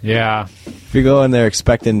yeah, if you go in there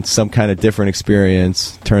expecting some kind of different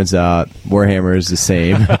experience, turns out Warhammer is the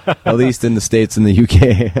same, at least in the States and the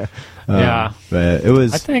UK. Yeah. But it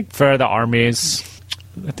was... I think for the armies,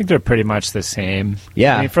 I think they're pretty much the same.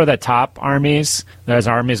 Yeah. I mean, for the top armies, there's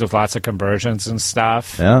armies with lots of conversions and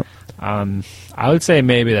stuff. Yeah. I would say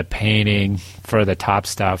maybe the painting for the top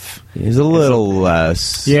stuff is a little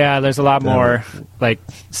less. Yeah, there's a lot more, like,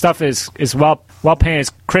 stuff is well painted,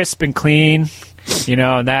 it's crisp and clean,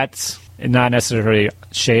 and that's not necessarily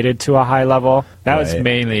shaded to a high level. That was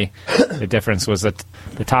mainly the difference, was that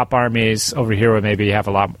the top armies over here would maybe have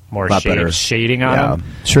a lot more shading on them.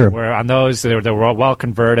 Sure. Where on those, they were well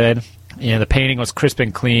converted. The painting was crisp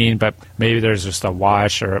and clean, but maybe there's just a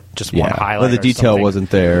wash or just one highlight. Well, the detail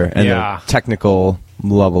wasn't there, and the technical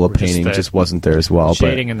level of painting just wasn't there as well.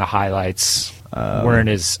 Shading and the highlights weren't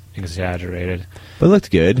as exaggerated. But it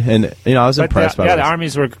looked good, and I was impressed by it. Yeah, the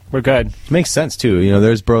armies were good. It makes sense too.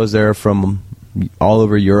 There's bros there from all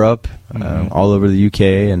over Europe, all over the UK,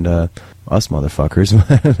 and us motherfuckers.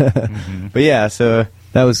 But yeah, so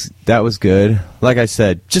that was good. Like I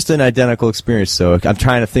said, just an identical experience. So I'm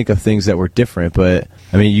trying to think of things that were different, but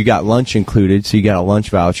I mean, you got lunch included, so you got a lunch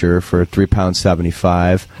voucher for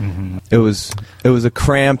 £3.75. It was a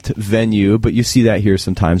cramped venue, but you see that here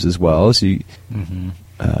sometimes as well. So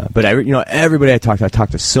but everybody I talked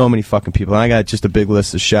to so many fucking people, and I got just a big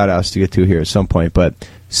list of shout outs to get to here at some point, but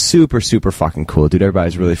super, super fucking cool, dude.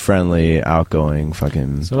 Everybody's really friendly, outgoing,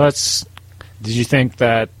 fucking. So did you think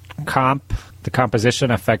that the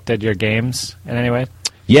composition affected your games in any way?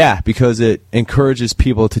 Yeah, because it encourages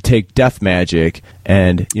people to take death magic,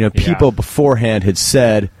 and people beforehand had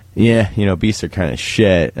said, beasts are kind of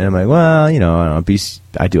shit, and I'm like, well, I don't know, beasts,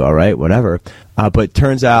 I do all right, whatever. But it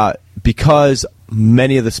turns out, because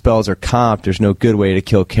many of the spells are comped, there's no good way to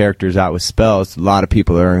kill characters out with spells. A lot of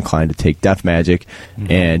people are inclined to take death magic,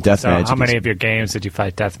 and death magic. How many of your games did you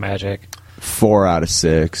fight death magic? 4 out of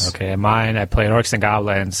 6. Okay, mine, I played Orcs and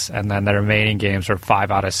Goblins, and then the remaining games were 5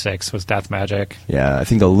 out of 6 was death magic. Yeah, I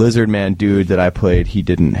think the Lizard Man dude that I played, he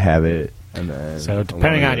didn't have it. And then So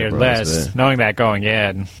depending on your list, knowing that going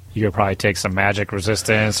in, you could probably take some magic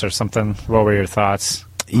resistance or something. What were your thoughts?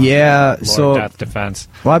 Yeah, Lord Death defense.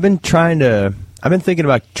 Well, I've been thinking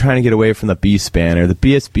about trying to get away from the Beast banner. The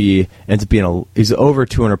BSB ends up being is over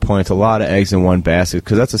 200 points, a lot of eggs in one basket,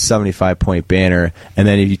 because that's a 75-point banner. And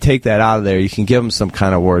then if you take that out of there, you can give him some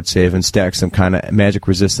kind of ward save and stack some kind of magic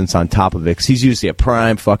resistance on top of it, because he's usually a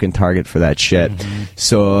prime fucking target for that shit. Mm-hmm.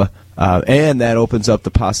 So, and that opens up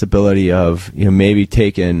the possibility of maybe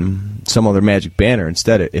taking some other magic banner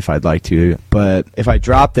instead if I'd like to. But if I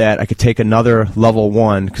drop that, I could take another level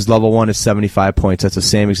 1, because level 1 is 75 points. That's the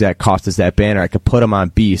same exact cost as that banner. I could put them on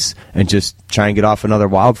beasts and just try and get off another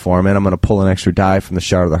wild form, and I'm going to pull an extra die from the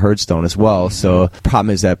Shard of the Herdstone as well. Mm-hmm. So the problem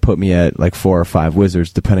is that put me at like 4 or 5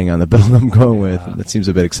 wizards, depending on the build I'm going with. That seems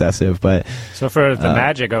a bit excessive. But so for the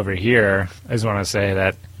magic over here, I just want to say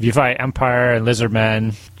that if you fight Empire and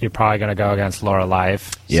Lizardmen, you're probably going to go against Laura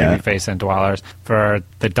Life. So you face Indwellers. For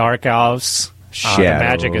the Dark Elves, the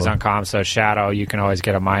magic is uncommon, so Shadow, you can always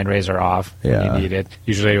get a Mind Razor off when you need it.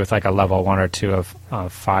 Usually with like a level 1 or 2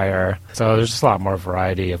 of fire. So there's just a lot more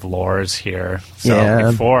variety of lores here. So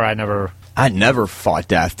before, I never fought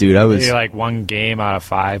Death, dude. I was maybe like 1 game out of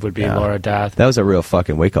 5 would be Laura Death. That was a real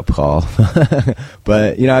fucking wake-up call.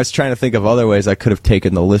 But, I was trying to think of other ways I could have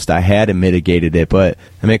taken the list I had and mitigated it. But,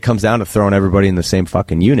 it comes down to throwing everybody in the same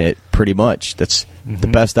fucking unit, pretty much. That's the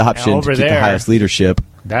best option to keep the highest leadership.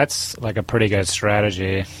 That's like a pretty good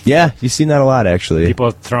strategy. Yeah, you've seen that a lot, actually.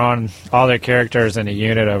 People throwing all their characters in a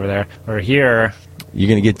unit over there. Or here, you're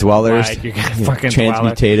going to get Dwellers, you're gonna fucking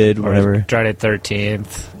transmutated, Dweller, whatever. Dreaded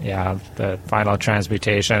 13th, the final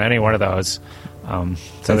transmutation, any one of those.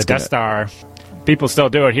 So the Death Star, people still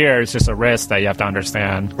do it here. It's just a risk that you have to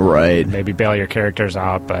understand. Right. Maybe bail your characters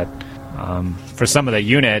out, but for some of the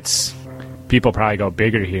units, people probably go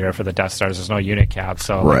bigger here for the Death Stars. There's no unit cap,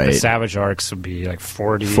 so like the Savage Orcs would be like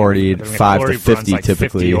 40 5 to 50 like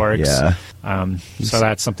typically. 50 orcs. Yeah. So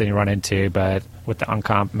that's something you run into, but with the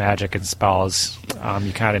uncomp magic and spells,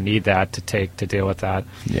 you kind of need that to deal with that.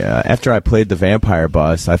 Yeah. After I played the Vampire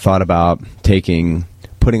boss, I thought about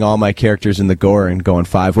putting all my characters in the gore and going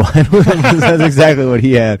 5-1 with him. That's exactly what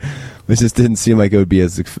he had. It just didn't seem like it would be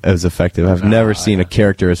as effective. I've never seen a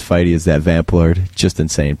character as fighty as that Vamp Lord. Just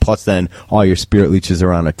insane. Plus, then all your Spirit Leeches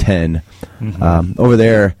are on a 10. Mm-hmm. Over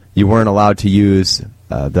there, you weren't allowed to use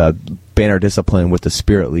the Banner Discipline with the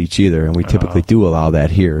Spirit Leech either, and we typically do allow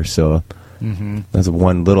that here. So that's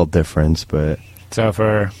one little difference. But so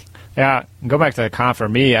go back to the comp. For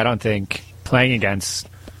me, I don't think playing against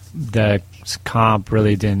the comp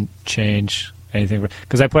really didn't change anything,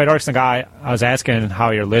 because I played Orcs and I was asking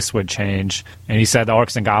how your list would change, and he said the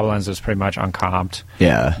Orcs and Goblins was pretty much uncomped.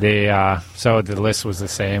 Yeah. So the list was the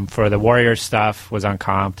same. For the Warrior stuff was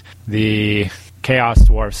uncomped. The Chaos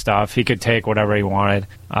Dwarf stuff, he could take whatever he wanted.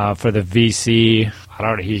 For the VC,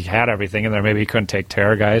 he had everything in there. Maybe he couldn't take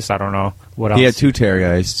Terrorgeist. I don't know what else. He had 2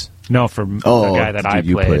 Terrorgeists. No, for the guy that I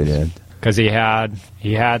played. Because he had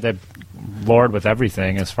the Lord with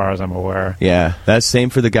everything, as far as I'm aware. Yeah, that's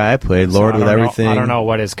same for the guy I played. Lord with everything. I don't know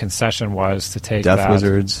what his concession was to take Death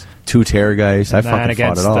Wizards, 2 Terrorgeists. I fucking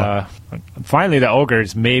fought it all. Finally, the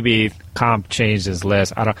Ogres, maybe comp changed his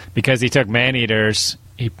list. Because he took Man-Eaters,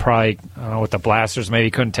 he probably, with the Blasters, maybe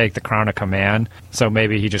he couldn't take the Crown of Command. So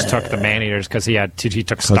maybe he just took the Man-Eaters because he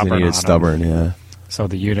took Stubborn on him. Stubborn, yeah. So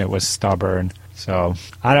the unit was Stubborn. So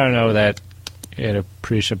I don't know that it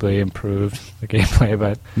appreciably improved the gameplay,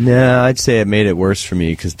 but I'd say it made it worse for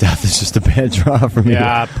me because Death is just a bad draw for me.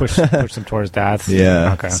 Yeah, push them towards Death.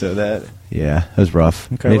 Yeah. Okay. So that was rough.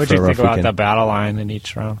 Okay. What did you think about the battle line in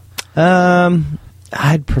each round?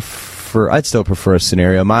 I'd still prefer a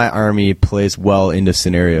scenario. My army plays well into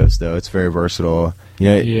scenarios, though. It's very versatile.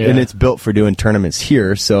 And it's built for doing tournaments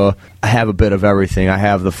here, so I have a bit of everything. I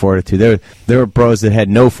have the fortitude. There were bros that had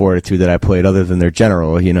no fortitude that I played other than their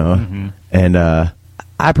general, And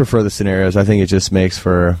I prefer the scenarios. I think it just makes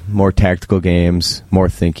for more tactical games, more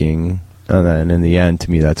thinking, and then in the end, to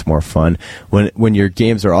me, that's more fun. When your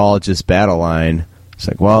games are all just battle line, it's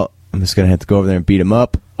like, well, I'm just going to have to go over there and beat him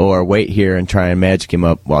up, or wait here and try and magic him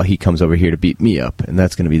up while he comes over here to beat me up, and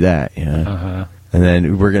that's going to be that, And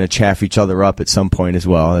then we're going to chaff each other up at some point as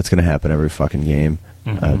well. That's going to happen every fucking game,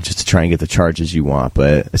 just to try and get the charges you want.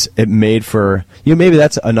 But it made for, maybe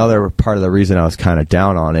that's another part of the reason I was kind of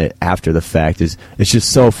down on it after the fact, is it's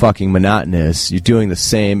just so fucking monotonous. You're doing the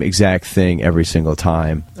same exact thing every single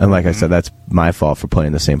time. And like I said, that's my fault for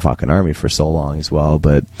playing the same fucking army for so long as well.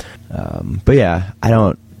 But yeah,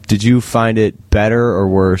 Did you find it better or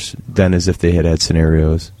worse than as if they had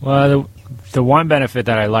scenarios? Well, The one benefit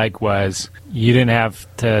that I like was you didn't have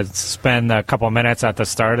to spend a couple minutes at the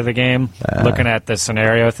start of the game looking at the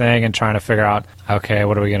scenario thing and trying to figure out, okay,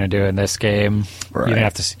 what are we going to do in this game? Right. You didn't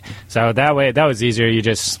have to. So that way, that was easier. You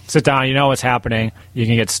just sit down, you know what's happening, you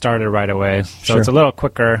can get started right away. So it's a little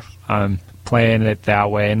quicker playing it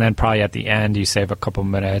that way, and then probably at the end you save a couple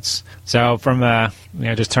minutes. So from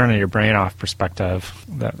just turning your brain off perspective,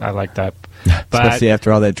 I like that. But especially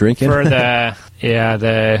after all that drinking. For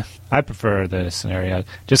I prefer the scenario.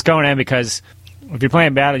 Just going in because if you're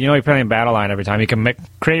playing battle, you're playing battle line every time. You can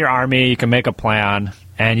create your army, you can make a plan,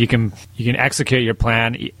 and you can execute your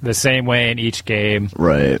plan the same way in each game.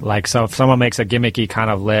 Right. Like, so if someone makes a gimmicky kind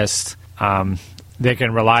of list, they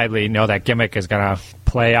can reliably know that gimmick is going to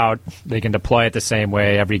play out. They can deploy it the same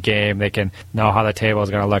way every game. They can know how the table is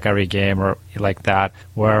going to look every game or like that.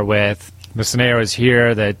 Where with the scenarios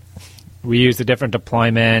here that we use the different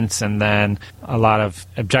deployments, and then a lot of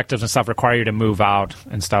objectives and stuff require you to move out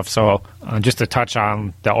and stuff. So just to touch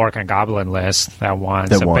on the Orc and Goblin list,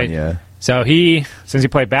 yeah. So since he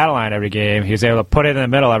played Battleline every game, he was able to put it in the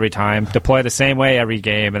middle every time, deploy the same way every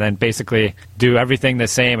game, and then basically do everything the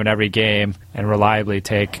same in every game and reliably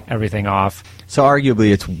take everything off. So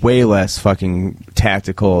arguably, it's way less fucking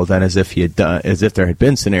tactical than as if there had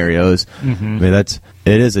been scenarios. Mm-hmm. I mean, it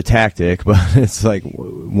is a tactic, but it's like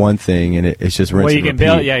one thing, and it's just rinse and repeat.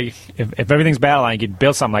 Build, if everything's Battleline, you can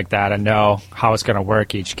build something like that and know how it's going to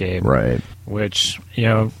work each game. Right. Which,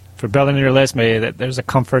 for building your list, maybe there's a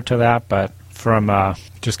comfort to that, but from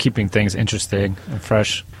just keeping things interesting and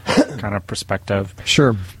fresh kind of perspective.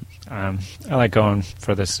 Sure. I like going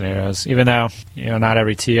for the scenarios, even though not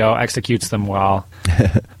every TO executes them well.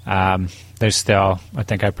 There's still, I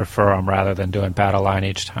think I prefer them rather than doing battle line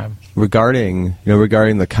each time. Regarding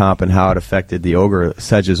the comp and how it affected the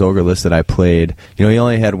Sedge's ogre list that I played, he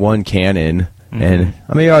only had one cannon. Mm-hmm. And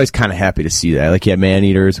I mean, you're always kind of happy to see that. Like, he had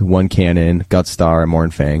Man-Eaters, one cannon, Gutstar, and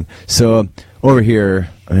Mornfang. So over here,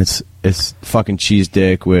 it's fucking Cheese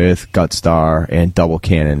Dick with Gutstar and double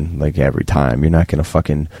cannon like every time. You're not gonna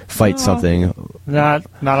fucking fight something. Not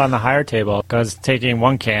on the higher table, because taking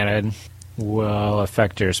one cannon will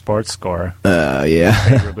affect your sports score. Yeah.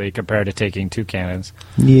 Favorably compared to taking two cannons.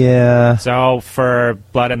 Yeah. So for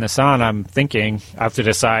Blood in the Sun, I'm thinking I have to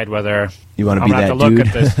decide whether you want to be that have to dude. Look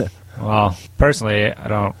at this. Well, personally, I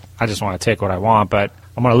don't. I just want to take what I want, but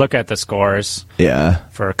I'm going to look at the scores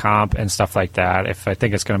for comp and stuff like that. If I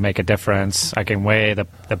think it's going to make a difference, I can weigh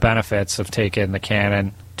the benefits of taking the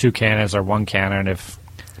cannon, two cannons, or one cannon. If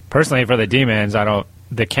personally, for the demons,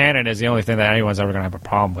 the cannon is the only thing that anyone's ever going to have a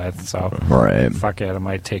problem with. So, fuck it, I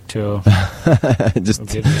might take two.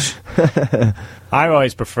 I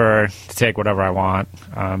always prefer to take whatever I want.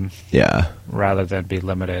 Rather than be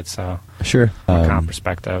limited. So, sure. From a comp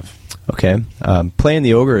perspective. Okay. Playing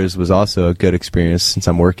the ogres was also a good experience since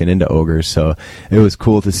I'm working into ogres, so it was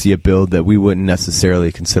cool to see a build that we wouldn't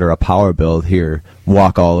necessarily consider a power build here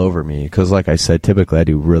walk all over me, because like I said, typically I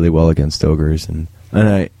do really well against ogres, and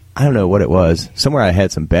I don't know what it was. Somewhere I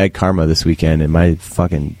had some bad karma this weekend, and my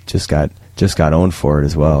fucking just got owned for it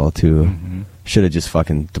as well, too. Mm-hmm. Should have just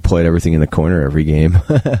fucking deployed everything in the corner every game.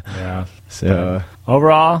 Yeah. So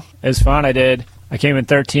overall, it was fun. I came in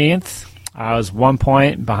 13th. I was 1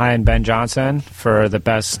 point behind Ben Johnson for the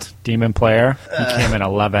best demon player. He came in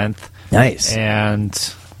 11th. Nice. And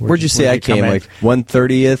where'd you say I came? Like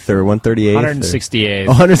 130th or 138th? 168th.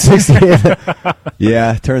 168th.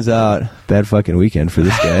 Yeah, turns out bad fucking weekend for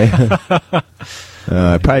this guy.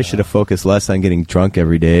 I probably should have focused less on getting drunk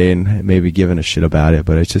every day and maybe given a shit about it,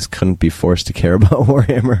 but I just couldn't be forced to care about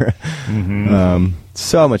Warhammer. Mm-hmm.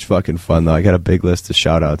 So much fucking fun, though. I got a big list of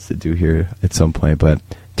shout-outs to do here at some point, but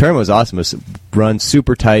tournament was awesome. It was run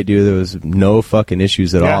super tight, dude. There was no fucking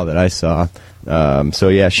issues at all that I saw. So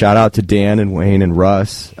yeah, shout out to Dan and Wayne and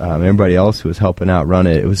Russ, everybody else who was helping out run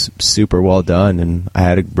it. It was super well done, and I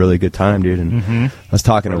had a really good time, dude. And I was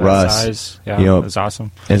talking to Russ. It was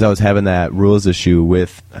awesome. As I was having that rules issue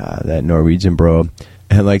with that Norwegian bro.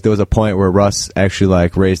 And, like, there was a point where Russ actually,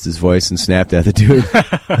 like, raised his voice and snapped at the dude.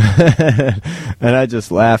 And I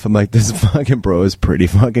just laugh. I'm like, this fucking bro is pretty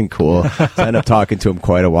fucking cool. So I ended up talking to him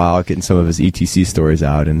quite a while, getting some of his ETC stories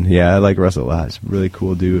out. And, yeah, I like Russ a lot. He's a really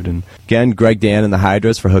cool dude. And, again, Greg Dan and the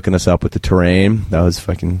Hydras for hooking us up with the terrain. That was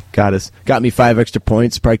fucking got me 5 extra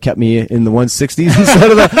points. Probably kept me in the 160s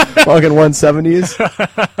instead of the fucking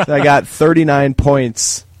 170s. So I got 39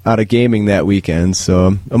 points out of gaming that weekend,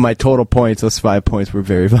 so of my total points, those 5 points were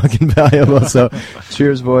very fucking valuable. So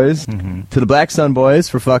cheers, boys. To the Black Sun boys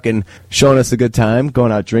for fucking showing us a good time,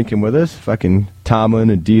 going out drinking with us. Fucking Tomlin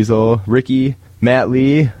and Diesel, Ricky, Matt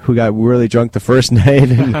Lee, who got really drunk the first night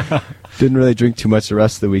and didn't really drink too much the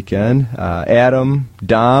rest of the weekend. Adam,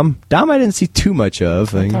 Dom I didn't see too much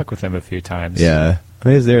of. I talked with him a few times. Yeah, he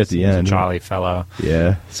was there at the He's end. a jolly fellow.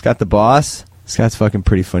 Yeah, Scott the boss. Scott's fucking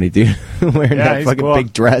pretty funny, dude. Wearing that fucking cool.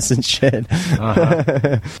 big dress and shit.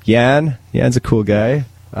 Uh-huh. Yan's a cool guy.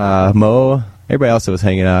 Mo, everybody else that was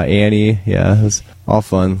hanging out. Annie, yeah, it was all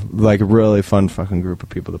fun. Like a really fun fucking group of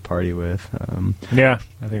people to party with. Yeah,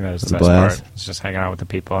 I think that was the best blast. part. It's just hanging out with the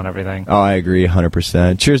people and everything. Oh, I agree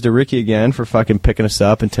 100%. Cheers to Ricky again for fucking picking us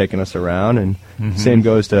up and taking us around. And same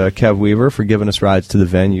goes to Kev Weaver for giving us rides to the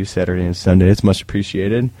venue Saturday and Sunday. It's much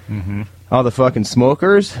appreciated. Mm-hmm. All the fucking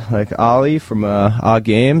smokers, like Ollie from Odd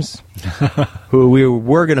Games, who we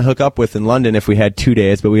were going to hook up with in London if we had 2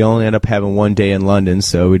 days, but we only ended up having 1 day in London,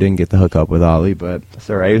 so we didn't get to hook up with Ollie, but it's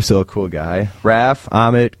all right. He was still a cool guy. Raph,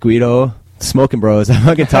 Amit, Guido, Smoking Bros. I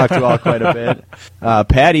fucking talked to all quite a bit.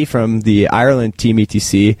 Patty from the Ireland Team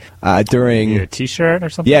ETC during a T-shirt or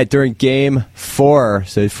something. Yeah, during Game 4,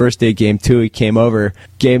 so first day Game 2, he came over,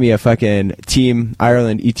 gave me a fucking Team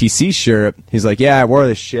Ireland ETC shirt. He's like, yeah, I wore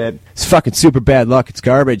this shit. It's fucking super bad luck. It's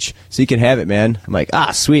garbage, so you can have it, man. I'm like,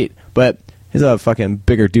 sweet. But he's a fucking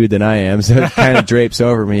bigger dude than I am, so it kind of drapes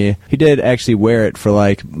over me. He did actually wear it for,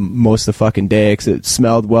 like, most of the fucking day, because it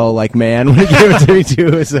smelled well like man when he gave it to me,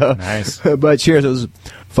 too. So. Nice. But cheers, it was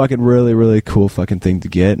fucking really, really cool fucking thing to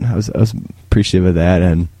get. I was appreciative of that,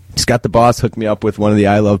 and Scott the Boss hooked me up with one of the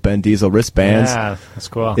I Love Ben Diesel wristbands. Yeah, that's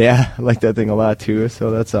cool. Yeah, I like that thing a lot, too,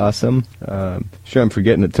 so that's awesome. Sure, I'm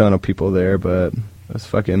forgetting a ton of people there, but it was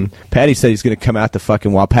fucking... Patty said he's going to come out to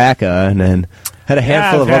fucking Wapaka, and then... Had a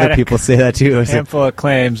handful of other people say that too. A handful of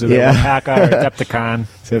claims of the Wapaka or Adepticon.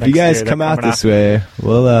 So if you guys come out this way,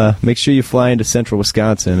 we'll make sure you fly into central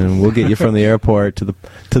Wisconsin, and we'll get you from the airport to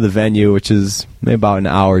the venue, which is maybe about an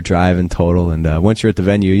hour drive in total. And once you're at the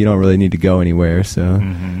venue, you don't really need to go anywhere. So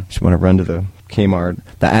just want to run to the Kmart,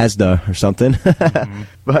 the Asda or something.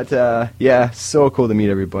 But yeah, so cool to meet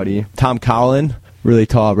everybody. Tom Collin. Really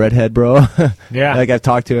tall redhead bro. Yeah. Like I've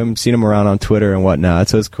talked to him, seen him around on Twitter and whatnot,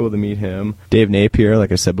 so it's cool to meet him. Dave Napier,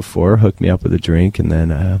 like I said before, hooked me up with a drink, and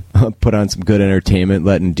then put on some good entertainment,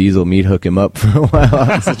 letting Diesel Meat hook him up for a while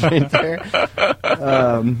on the drink there.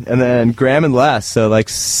 And then Graham and Les, so like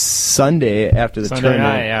Sunday after the tournament.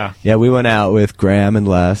 Night, yeah, we went out with Graham and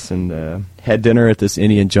Les and had dinner at this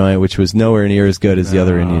Indian joint, which was nowhere near as good as the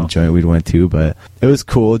other Indian joint we went to, but it was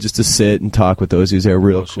cool just to sit and talk with those who's there,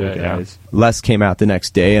 real cool guys. Yeah. Les came out the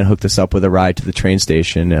next day and hooked us up with a ride to the train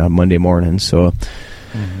station Monday morning, so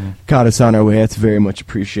got us on our way. It's very much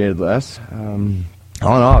appreciated, Les. All in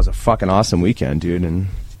all, it was a fucking awesome weekend, dude, and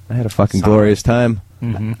I had a fucking glorious time.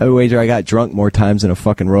 I wager I got drunk more times in a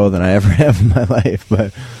fucking row than I ever have in my life,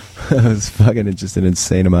 but it was fucking just an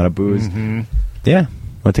insane amount of booze. Yeah.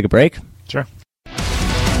 Want to take a break? Sure.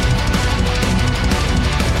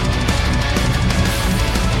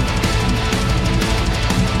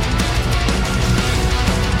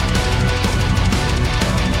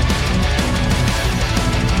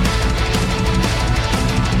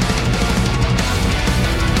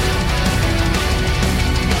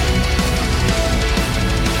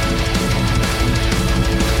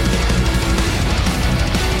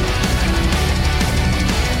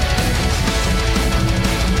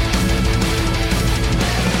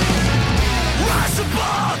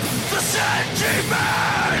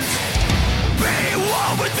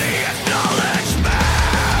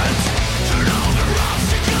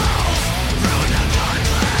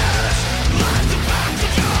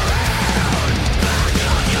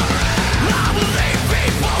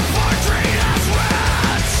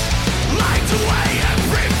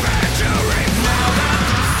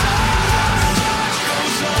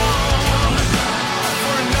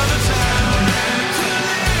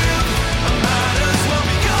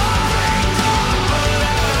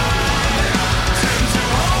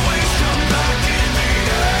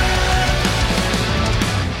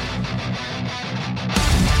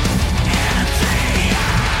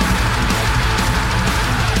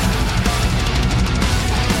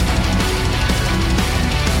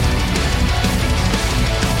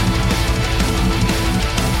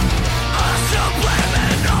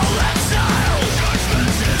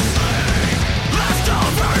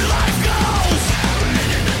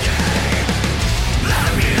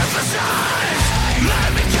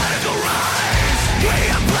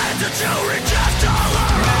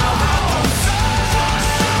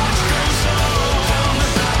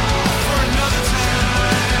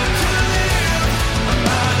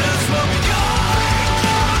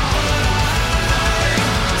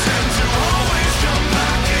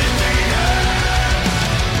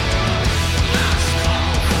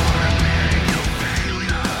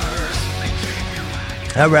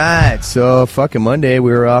 All right, so fucking Monday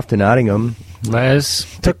we were off to Nottingham. Les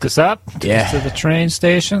took us up Yeah. to the train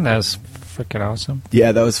station. That was freaking awesome.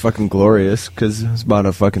 Yeah, that was fucking glorious because it was about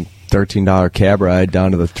a fucking $13 cab ride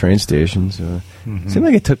down to the train station. So it seemed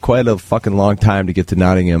like it took quite a fucking long time to get to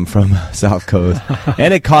Nottingham from South Coast,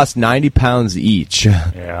 and it cost £90 each.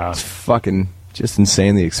 Yeah. It's fucking just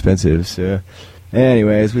insanely expensive. So,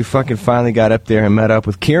 anyways, we fucking finally got up there and met up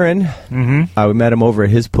with Kieran. Mm-hmm. We met him over at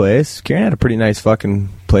his place. Kieran had a pretty nice fucking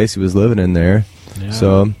place he was living in there. Yeah.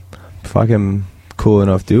 So, fucking cool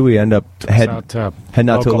enough, dude. We end up heading out to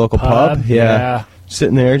a local pub. Yeah.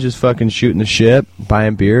 Sitting there just fucking shooting the shit,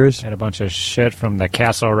 buying beers. Had a bunch of shit from the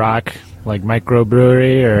Castle Rock, like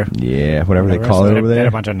microbrewery or Yeah, whatever they call it over They had there.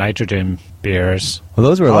 a bunch of nitrogen beers. Well,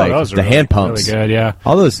 those were like those were the really, hand pumps. Really good, yeah.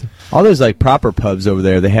 All those like proper pubs over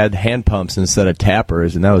there, they had hand pumps instead of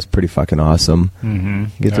tappers, and that was pretty fucking awesome. Mm-hmm.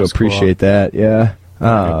 Get to appreciate that, yeah.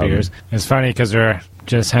 Good beers. It's funny because we're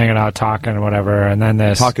just hanging out talking or whatever, and then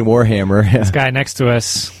this Talking Warhammer. Yeah. guy next to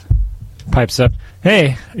us pipes up,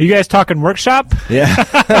 "Hey, are you guys talking workshop?"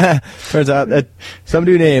 Yeah. Turns out that some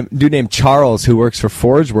dude named Charles who works for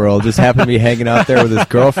Forge World just happened to be hanging out there with his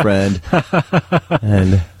girlfriend.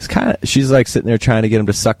 And it's she's like sitting there trying to get him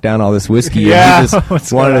to suck down all this whiskey. Yeah, And he just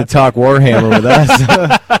what's wanted going to talk Warhammer with us.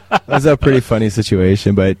 That was a pretty funny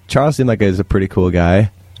situation. But Charles seemed like he was a pretty cool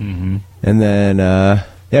guy. Mm-hmm. And then,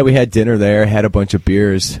 yeah, we had dinner there, had a bunch of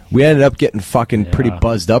beers. We ended up getting fucking pretty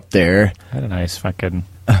buzzed up there. Had a nice fucking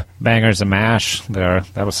bangers and mash there.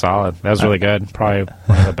 That was solid. That was really good. Probably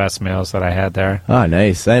one of the best meals that I had there. Oh,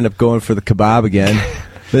 nice. I ended up going for the kebab again.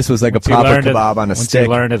 This was like a proper kebab on a once stick. you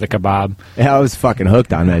learned of the kebab. Yeah, I was fucking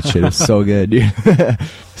hooked on that shit. It was so good, dude.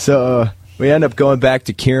 So we ended up going back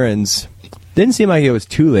to Kieran's. Didn't seem like it was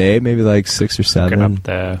too late. Maybe like 6 or 7. Hooking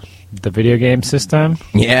up the video game system.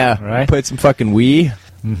 Yeah, Right. Played some fucking Wii.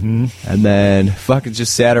 Mm-hmm. And then fucking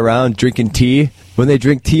just sat around drinking tea. When they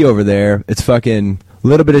drink tea over there, it's fucking a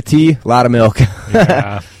little bit of tea, a lot of milk.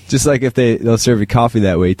 Yeah. Just like if they'll serve you coffee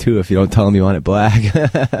that way too if you don't tell them you want it black.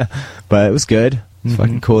 But it was good. It's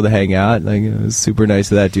fucking cool to hang out. Like it was super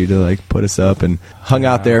nice of that dude to like put us up and hung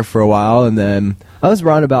out there for a while. And then I was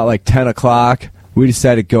around about like 10 o'clock. We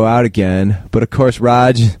decided to go out again. But of course,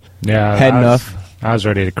 Raj Yeah. had enough. I was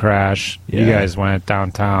ready to crash. You Yeah. guys went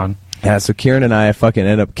downtown. Yeah, so Kieran and I fucking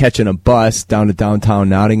ended up catching a bus down to downtown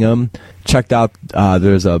Nottingham. Checked out,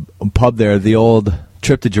 there's a pub there, the old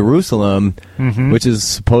Trip to Jerusalem, which is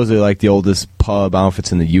supposedly like the oldest pub. I don't know if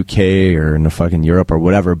it's in the UK or in the fucking Europe or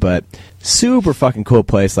whatever, but super fucking cool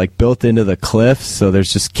place, like built into the cliffs. So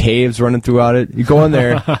there's just caves running throughout it. You go in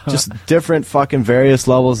there, just different fucking various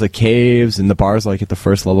levels of caves, and the bar's like at the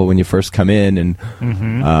first level when you first come in, and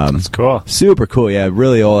It's cool. super cool. Yeah,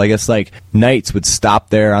 really old. I guess like knights would stop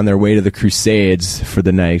there on their way to the Crusades for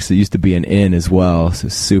the night. So it used to be an inn as well. So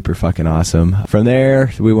super fucking awesome. From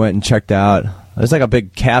there, we went and checked out. There's like a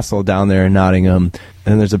big castle down there in Nottingham,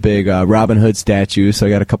 and there's a big Robin Hood statue. So I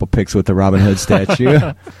got a couple pics with the Robin Hood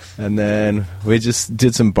statue. And then we just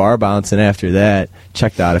did some bar bouncing after that.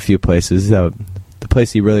 Checked out a few places. The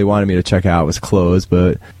place he really wanted me to check out was closed,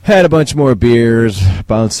 but had a bunch more beers,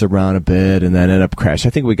 bounced around a bit, and then ended up crashing.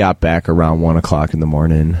 I think we got back around 1 o'clock in the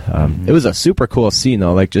morning. It was a super cool scene,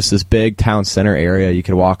 though, like just this big town center area you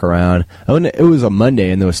could walk around. It was a Monday,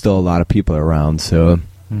 and there was still a lot of people around, so...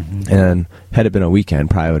 And had it been a weekend,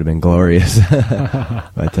 probably would have been glorious.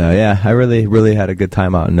 But yeah, I really, really had a good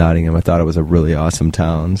time out in Nottingham. I thought it was a really awesome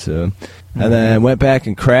town. So, and then went back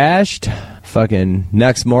and crashed. Fucking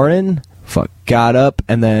next morning, got up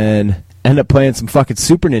and then ended up playing some fucking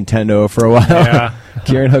Super Nintendo for a while. Yeah.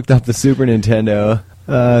 Kieran hooked up the Super Nintendo.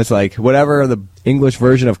 It's like whatever the English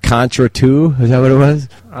version of Contra 2. Is that what it was?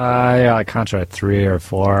 Yeah, like Contra 3 or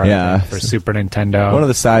 4. Yeah. For Super Nintendo. One of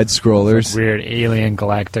the side scrollers. Weird alien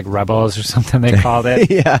galactic rebels or something they called it.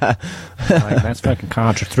 Yeah. Like, that's fucking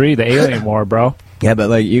Contra 3, the alien war, bro. Yeah, but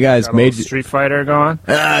like you guys Got a made little Street Fighter going.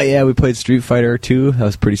 yeah, we played Street Fighter 2. That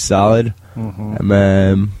was pretty solid. And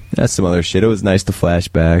then that's some other shit. It was nice to flash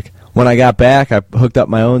back. When I got back, I hooked up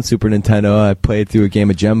my own Super Nintendo. I played through a game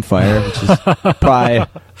of Gemfire, which is probably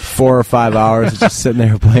 4 or 5 hours of just sitting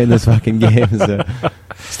there playing this fucking game. So,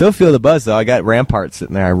 still feel the buzz, though. I got Rampart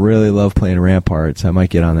sitting there. I really love playing Rampart, so I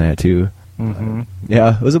might get on that, too.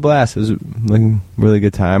 Yeah, it was a blast. It was like a really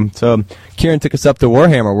good time. So, Kieran took us up to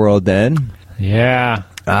Warhammer World then. Yeah.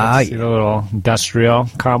 See the little industrial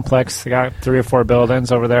complex. They got 3 or 4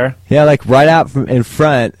 buildings over there. Yeah, like right out from in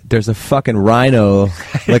front, there's a fucking rhino,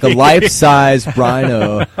 like a life-size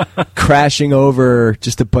rhino, crashing over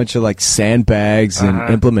just a bunch of like sandbags and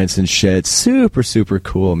implements and shit. Super, super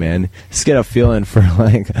cool, man. Just get a feeling for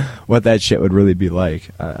like what that shit would really be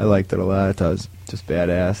like. I liked it a lot. I thought it was just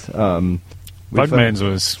badass. Bugman's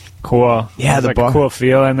was cool. Yeah, There's the like bar- a cool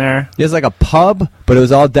feel in there. There's like a pub, but it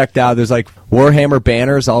was all decked out. There's like Warhammer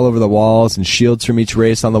banners all over the walls and shields from each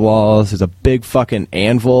race on the walls. There's a big fucking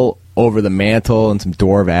anvil over the mantle and some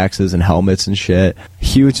dwarf axes and helmets and shit.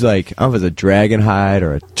 Huge, like, I don't know if it was a dragon hide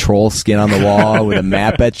or a troll skin on the wall with a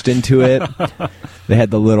map etched into it. They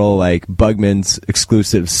had the little, like, Bugman's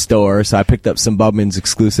exclusive store, so I picked up some Bugman's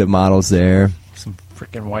exclusive models there. Some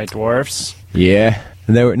freaking white dwarfs. Yeah.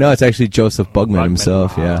 And they were, no, it's actually Joseph Bugman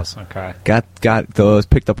himself, models. yeah. Okay. Got those,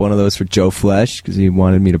 picked up one of those for Joe Flesh because he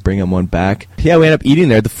wanted me to bring him one back. Yeah, we ended up eating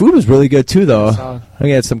there. The food was really good too, though. I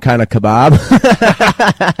think I had some kind of kebab.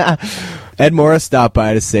 Ed Morris stopped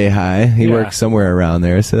by to say hi. He works somewhere around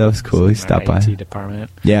there, so that was cool. He stopped by. IT department.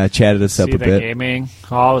 Yeah, chatted us up a See bit. the gaming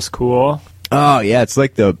hall was cool. Oh, yeah, it's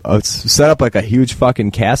like it's set up like a huge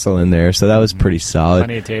fucking castle in there, so that was pretty solid.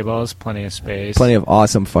 Plenty of tables, plenty of space. Plenty of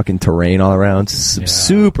awesome fucking terrain all around.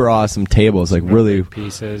 Super awesome tables, like really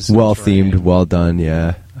pieces, well themed, well done.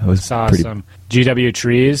 Yeah, I was saw pretty. some GW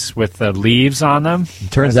trees with the leaves on them.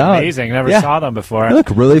 Turns That's out amazing. Never saw them before. They look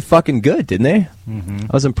really fucking good, didn't they? Mm-hmm.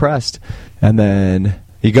 I was impressed. And then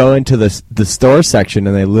you go into the store section,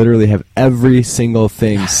 and they literally have every single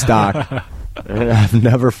thing stocked. I've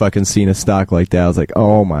never fucking seen a stock like that. I was like,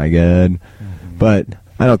 oh my god. But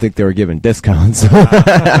I don't think they were giving discounts.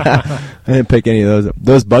 I didn't pick any of those.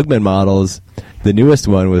 Those Bugman models, the newest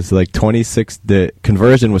one was like the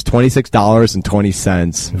conversion was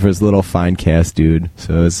 $26.20 for his little fine cast dude.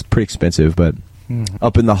 So it's pretty expensive, but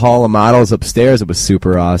up in the hall of models upstairs, it was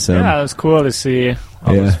super awesome. Yeah, it was cool to see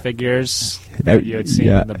all those figures that you had seen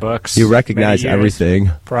in the books. You recognize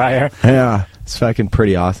everything prior. Yeah, it's fucking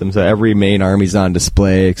pretty awesome. So every main army's on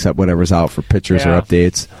display except whatever's out for pictures or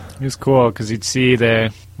updates. It was cool because you'd see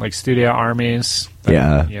the studio armies.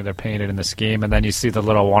 That, they're painted in the scheme, and then you see the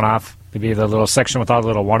little one-off. There'd be the little section with all the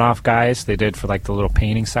little one-off guys they did for like the little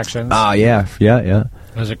painting sections. Oh yeah.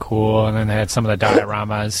 Those are cool, and then they had some of the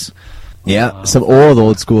dioramas. Yeah, some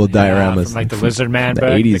old school dioramas, from like the Lizard Man the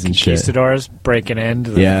book, 80s the and shit. Conquistadors breaking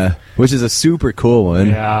into which is a super cool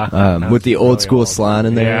one. With the old school Slan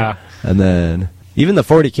in there. And then even the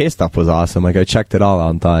 40K stuff was awesome. Like I checked it all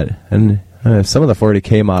out and thought, and some of the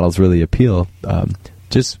 40K models really appeal.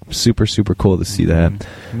 Just super cool to see that.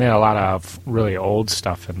 And they had a lot of really old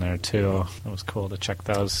stuff in there too. It was cool to check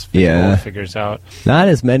those old figures out. Not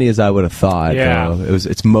as many as I would have thought. Yeah, though.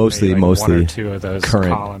 It's mostly one or two of those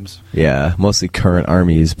current columns. Yeah, mostly current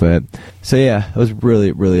armies. But so yeah, it was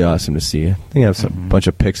really awesome to see. I think I have some bunch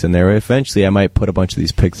of pics in there. Eventually, I might put a bunch of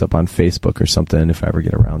these pics up on Facebook or something if I ever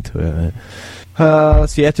get around to it.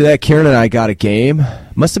 Let's see, after that, Kieran and I got a game.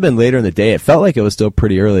 Must have been later in the day. It felt like it was still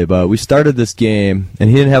pretty early, but we started this game, and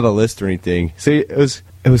he didn't have a list or anything. So it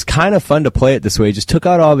was kind of fun to play it this way. He just took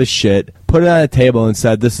out all of his shit, put it on a table, and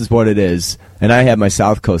said, this is what it is. And I had my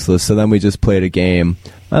South Coast list, so then we just played a game.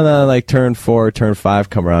 And then, like, turn 4, turn 5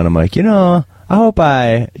 come around. I'm like, I hope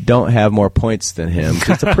I don't have more points than him.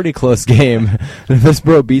 'Cause it's a pretty close game. And if this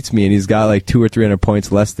bro beats me and he's got like 200 or 300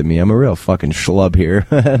 points less than me, I'm a real fucking schlub here.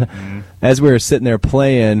 As we were sitting there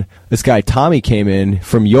playing, this guy Tommy came in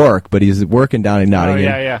from York, but he's working down in Nottingham.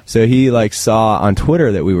 Yeah. So he like saw on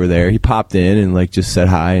Twitter that we were there. He popped in and like just said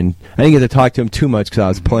hi. And I didn't get to talk to him too much because I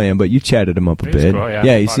was playing, but you chatted him up a bit. Cool,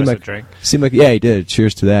 he seemed like he did.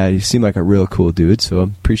 Cheers to that. He seemed like a real cool dude. So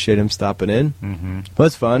appreciate him stopping in. Well,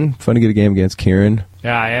 it's fun to get a game against Kieran.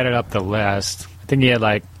 Yeah, I added up the list. I think he had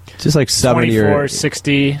like just like 70 24, or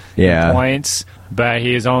 60 points, but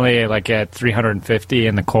he was only like at 350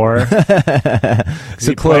 in the core.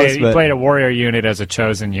 So close. He played a warrior unit as a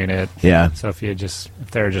chosen unit. Yeah. So if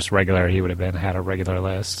they were just regular, he would have had a regular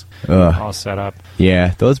list all set up.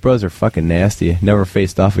 Yeah, those bros are fucking nasty. Never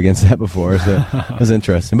faced off against that before, so it was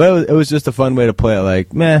interesting. But it was just a fun way to play it.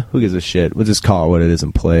 Like, who gives a shit? We'll just call it what it is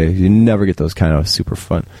and play. You never get those kind of super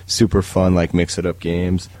fun like mix it up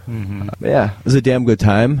games. Yeah, it was a damn good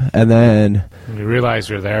time. And then we realized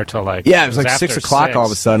we were there till like it was like 6 o'clock all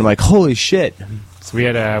of a sudden. I'm like, holy shit. So we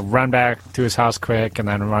had to run back to his house quick and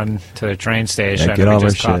then run to the train station. Yeah, and we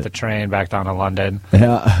just caught the train back down to London.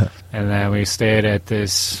 Yeah. And then we stayed at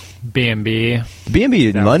this B&B. The B&B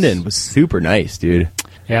in London was super nice, dude.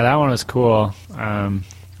 Yeah, that one was cool. It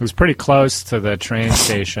was pretty close to the train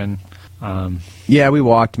station. Yeah, we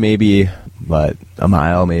walked maybe, a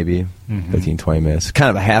mile maybe, 15, 20 minutes. Kind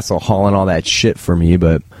of a hassle hauling all that shit for me,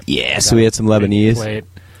 but yeah, so we had some Lebanese.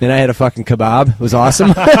 And I had a fucking kebab. It was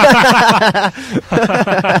awesome.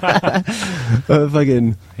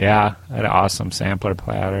 Fucking. Yeah, I had an awesome sampler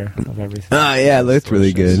platter of everything. Oh, yeah, it looked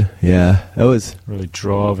really Delicious. good. Yeah, it was. Really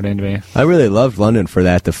drove it into me. I really loved London for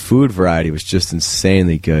that. The food variety was just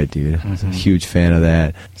insanely good, dude. I was a huge fan of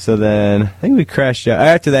that. So then, I think we crashed out.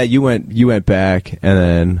 After that, you went back, and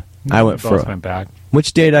then I went Both went back.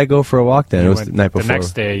 Which day did I go for a walk then? It was the night before. The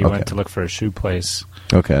next day, you Okay. went to look for a shoe place.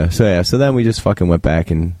 Okay, so then we just fucking went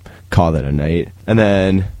back and called it a night. And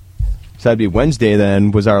then, so that'd be Wednesday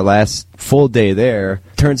then, was our last full day there.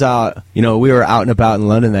 Turns out, we were out and about in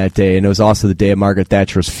London that day, and it was also the day of Margaret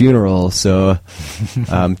Thatcher's funeral, so,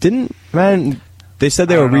 they said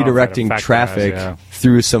they I were don't know if that redirecting affected traffic us, yeah.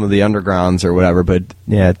 through some of the undergrounds or whatever, but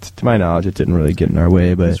yeah, to my knowledge, it didn't really get in our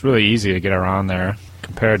way, but. It's really easy to get around there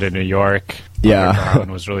compared to New York. Yeah.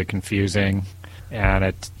 Underground was really confusing.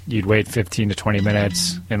 And you'd wait 15 to 20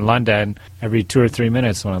 minutes. In London, every 2 or 3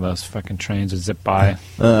 minutes, one of those fucking trains would zip by.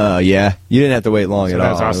 Yeah. You didn't have to wait long So at that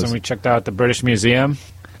all. was It awesome. was- We checked out the British Museum.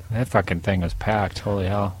 That fucking thing was packed. Holy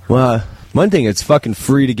hell. Well, one thing, it's fucking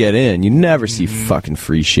free to get in. You never see fucking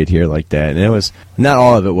free shit here like that. And it was, not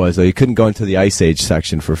all of it was, though. You couldn't go into the Ice Age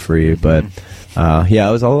section for free, but, yeah,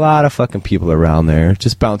 it was a lot of fucking people around there,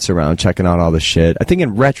 just bouncing around, checking out all the shit. I think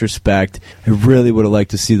in retrospect, I really would have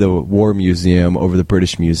liked to see the War Museum over the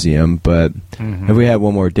British Museum, but if we had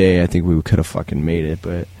one more day, I think we could have fucking made it,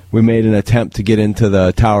 but we made an attempt to get into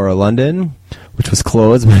the Tower of London, which was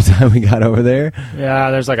closed by the time we got over there.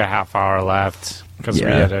 Yeah, there's like a half hour left because we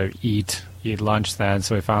Yeah. had to eat lunch then.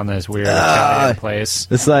 So we found this weird Italian place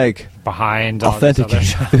It's like behind all authentic. these other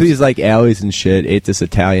shops. These like alleys and shit. Ate this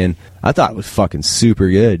Italian. I thought it was fucking super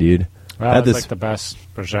good, dude. I Well, had it's this. like the best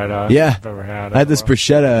bruschetta Yeah. I've ever had. I had this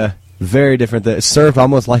bruschetta, very different. It's served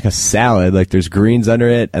almost like a salad. Like there's greens under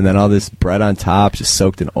it, and then all this bread on top, just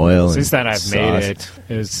soaked in oil. Since and then, I've sauce. made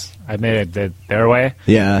it. I made it their way.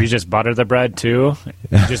 Yeah. You just butter the bread too.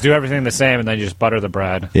 You just do everything the same, and then you just butter the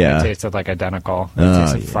bread. Yeah. It tasted like identical. It Oh,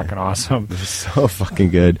 tasted yeah. fucking awesome. So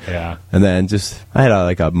fucking good. Yeah. And then I had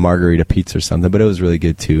like a margarita pizza or something, but it was really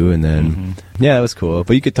good too. And then, yeah, it was cool.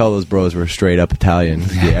 But you could tell those bros were straight up Italian,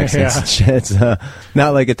 the accents and shit. It's,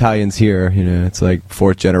 not like Italians here, It's like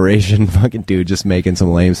fourth generation fucking dude just making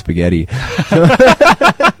some lame spaghetti.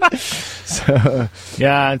 So,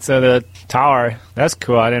 Yeah, and so the tower, that's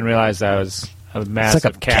cool. I didn't realize that was a massive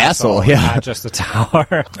like a castle, castle, yeah. not just a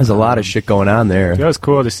tower. there's a lot of shit going on there. It was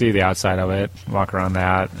cool to see the outside of it, walk around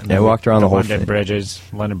that. And Yeah, I then walked around the whole London thing. Bridges.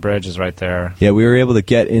 London Bridge is right there. Yeah, we were able to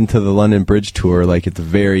get into the London Bridge tour like at the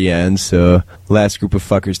very end, so last group of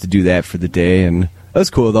fuckers to do that for the day, and that was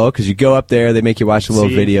cool though, because you go up there, they make you watch a little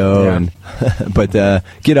See? video, Yeah. and but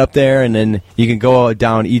get up there, and then you can go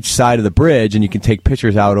down each side of the bridge, and you can take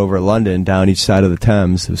pictures out over London down each side of the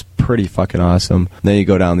Thames. It was pretty fucking awesome. Then you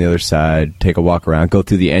go down the other side, take a walk around, go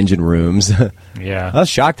through the engine rooms. Yeah. I was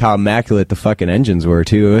shocked how immaculate the fucking engines were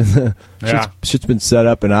too. Yeah. Shit's been set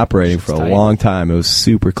up and operating for a tight. long time. It was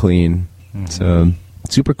super clean. So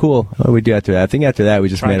super cool. What did we do after that? I think after that we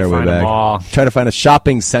just Trying made to our way find a back. mall. Try to find a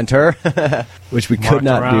shopping center, which we could Walked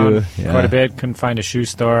not around do. quite a bit. Couldn't find a shoe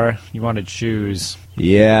store. You wanted shoes.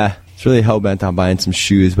 Yeah. It's really hell bent on buying some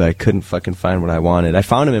shoes, but I couldn't fucking find what I wanted. I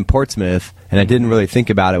found them in Portsmouth, and I didn't really think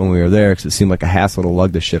about it when we were there because it seemed like a hassle to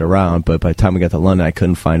lug the shit around. But by the time we got to London, I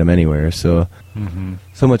couldn't find them anywhere. So,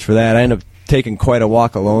 so much for that. I ended up taking quite a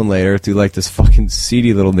walk alone later through like this fucking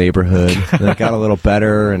seedy little neighborhood. And it got a little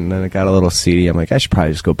better, and then it got a little seedy. I'm like, I should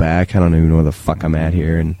probably just go back. I don't even know where the fuck I'm at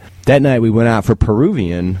here. And that night we went out for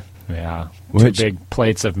Peruvian. Yeah. Which- 2 big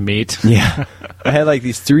plates of meat. Yeah. I had like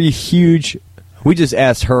these 3 huge. We just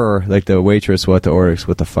asked her, like the waitress, what to order. 'Cause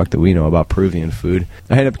what the fuck do we know about Peruvian food?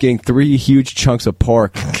 I ended up getting 3 huge chunks of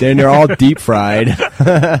pork, and they're all deep fried.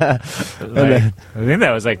 I think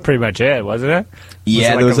that was like pretty much it, wasn't it?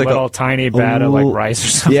 Yeah, was there was a like little tiny bat of like rice or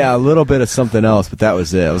something. Yeah, a little bit of something else, but that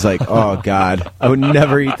was it. I was like, oh god, I would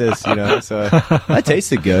never eat this, So that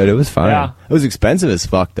tasted good. It was fine. Yeah. It was expensive as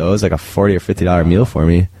fuck though. It was like a $40 or $50 meal for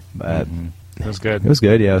me, but It was good. it was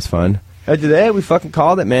good. Yeah, it was fun. After that, we fucking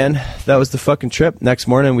called it, man. That was the fucking trip. Next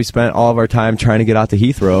morning, we spent all of our time trying to get out to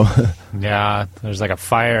Heathrow. Yeah, there's like a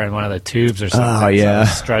fire in one of the tubes or something. Oh, so it yeah.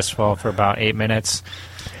 was stressful for about 8 minutes.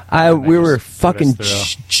 We were just put us fucking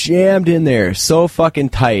through. jammed in there, so fucking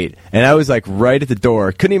tight. And I was like right at the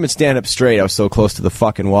door. Couldn't even stand up straight. I was so close to the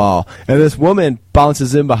fucking wall. And this woman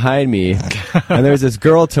bounces in behind me. And there's this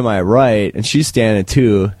girl to my right, and she's standing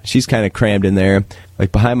too. She's kind of crammed in there.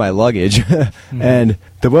 like behind my luggage, and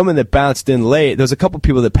the woman that bounced in late, there was a couple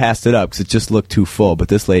people that passed it up because it just looked too full, but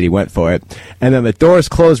this lady went for it. And then the doors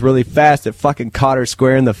closed really fast. It fucking caught her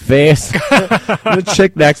square in the face. The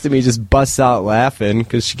chick next to me just busts out laughing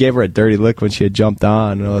because she gave her a dirty look when she had jumped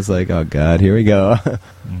on. And I was like, oh, God, here we go.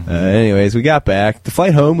 Anyways, we got back. The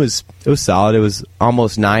flight home was solid. It was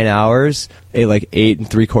almost 9 hours, like 8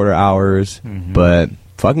 3/4 hours, but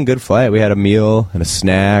fucking good flight. We had a meal and a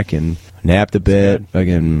snack and napped a bit.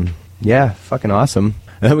 Fucking, yeah, fucking awesome.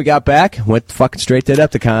 And then we got back, went fucking straight to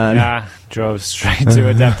Adepticon. Yeah, drove straight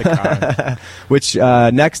to Adepticon. Which,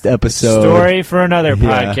 next episode... Story for another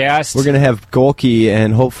podcast. We're going to have Golke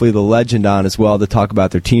and hopefully the Legend on as well to talk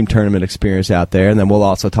about their team tournament experience out there. And then we'll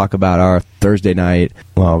also talk about our Thursday night.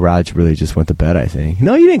 Well, Raj really just went to bed, I think.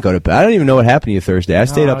 No, you didn't go to bed. I don't even know what happened to you Thursday. I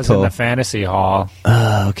stayed up till... I was in the fantasy hall.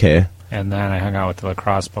 Okay. And then I hung out with the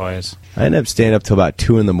lacrosse boys. I ended up staying up till about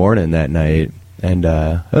 2 in the morning that night. And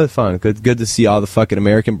it was fun. Good to see all the fucking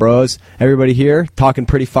American bros. Everybody here talking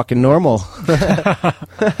pretty fucking normal.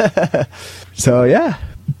 So, yeah.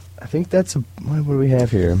 I think that's... what do we have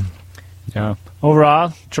here? Yeah.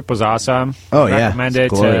 Overall, trip was awesome. Oh, yeah. Recommend it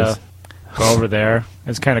to go over there.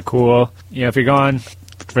 It's kind of cool. You know, if you're going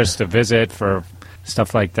just to visit for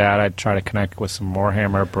stuff like that, I'd try to connect with some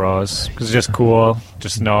Warhammer bros because it's just cool,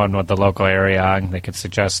 just knowing what the local area, and they can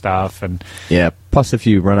suggest stuff. And yeah, plus if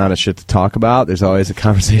you run out of shit to talk about, there's always a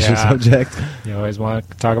conversation subject. You always want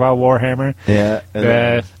to talk about Warhammer.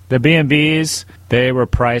 Yeah. The B&Bs, they were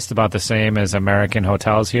priced about the same as American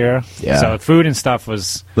hotels here. Yeah. So food and stuff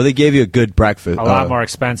was... Well, they gave you a good breakfast. A lot more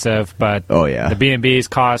expensive, but the B&Bs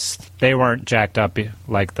costs, they weren't jacked up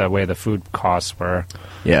like the way the food costs were.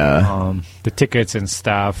 Yeah. The tickets and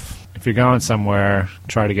stuff, if you're going somewhere,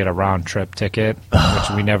 try to get a round-trip ticket, which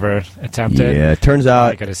we never attempted. Yeah, it turns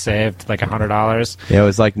out... I could have saved like $100. Yeah, it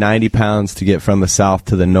was like 90 pounds to get from the south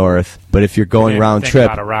to the north. But if you're going round trip,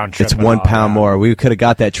 it's £1 more. We could have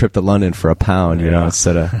got that trip to London for £1, you know,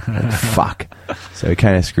 instead of... fuck. So we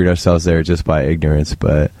kind of screwed ourselves there just by ignorance.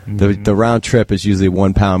 But the round trip is usually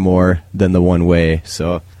 £1 more than the one way.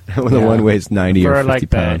 So when the one way is 90 or 50 like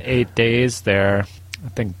pounds. The 8 days there, I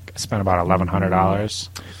think I spent about $1,100.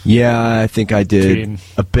 Yeah, I think I did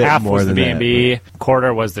a bit half more was than the B&B,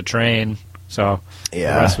 quarter was the train, so the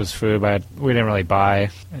rest was food, but we didn't really buy.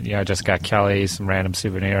 I just got Kelly some random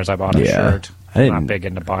souvenirs. I bought a shirt. I'm not big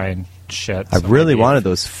into buying shit. I really wanted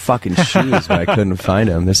those fucking shoes, but I couldn't find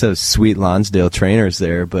them. There's those sweet Lonsdale trainers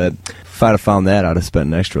there, but if I'd have found that, I'd have spent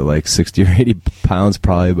an extra like 60 or 80 pounds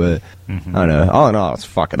probably, but I don't know. All in all, it's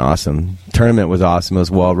fucking awesome. Tournament was awesome. It was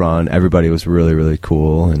well run. Everybody was really, really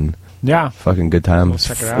cool, and fucking good time.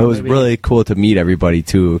 It was really cool to meet everybody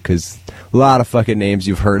too, because a lot of fucking names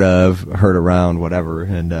you've heard around, whatever,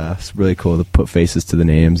 and it's really cool to put faces to the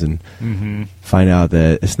names and find out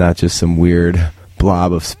that it's not just some weird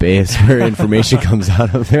blob of space where information comes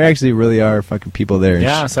out of. There actually really are fucking people there.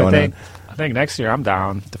 Yeah, so I think next year I'm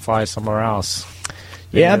down to fly somewhere else.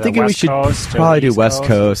 Maybe I'm thinking we should probably do West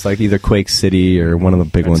Coast, like either Quake City or one of the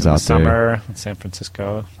big ones out there. Summer in San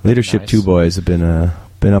Francisco. Leadership 2 boys have been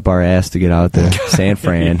up our ass to get out to San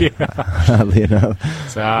Fran. Oddly enough.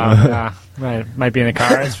 So might be in the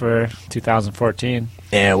cards for 2014.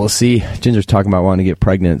 Yeah, we'll see. Ginger's talking about wanting to get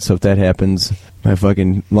pregnant, so if that happens, my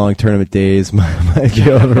fucking long tournament days might get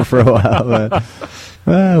over for a while.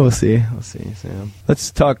 But we'll see. So, let's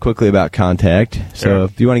talk quickly about contact. Sure. So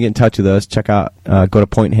if you want to get in touch with us, check out, go to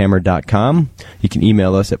pointhammer.com. You can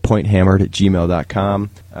email us at pointhammered@gmail.com.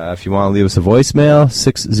 If you want to leave us a voicemail,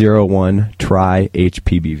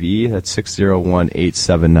 601-TRY-HPBV. That's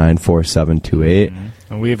 601-879-4728.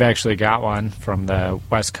 And we've actually got one from the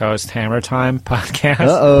West Coast Hammer Time podcast.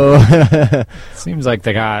 Uh-oh. Seems like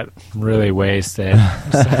they got really wasted.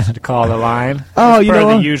 Decided to call the line. Oh, you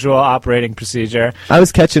know, the usual operating procedure. I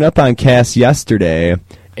was catching up on Cass yesterday,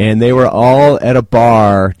 and they were all at a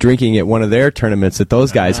bar drinking at one of their tournaments that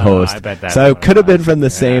those guys host. I bet that so it could have been from the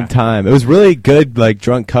same time. It was really good, like,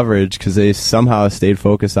 drunk coverage because they somehow stayed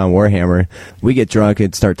focused on Warhammer. We get drunk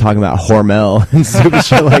and start talking about Hormel and stupid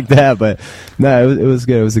shit like that. But no, it was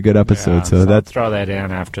good. It was a good episode. So I'll throw that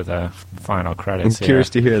in after the final credits. I'm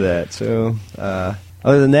curious to hear that. So.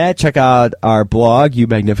 Other than that, check out our blog,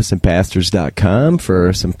 youmagnificentbastards.com,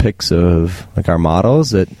 for some pics of like our models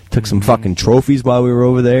that took some fucking trophies while we were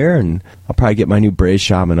over there, and I'll probably get my new Braze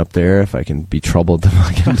Shaman up there if I can be troubled to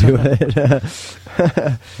fucking do it. I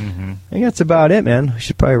think that's about it, man. We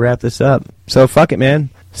should probably wrap this up. So fuck it, man.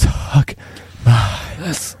 Suck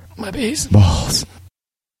my bees. Balls.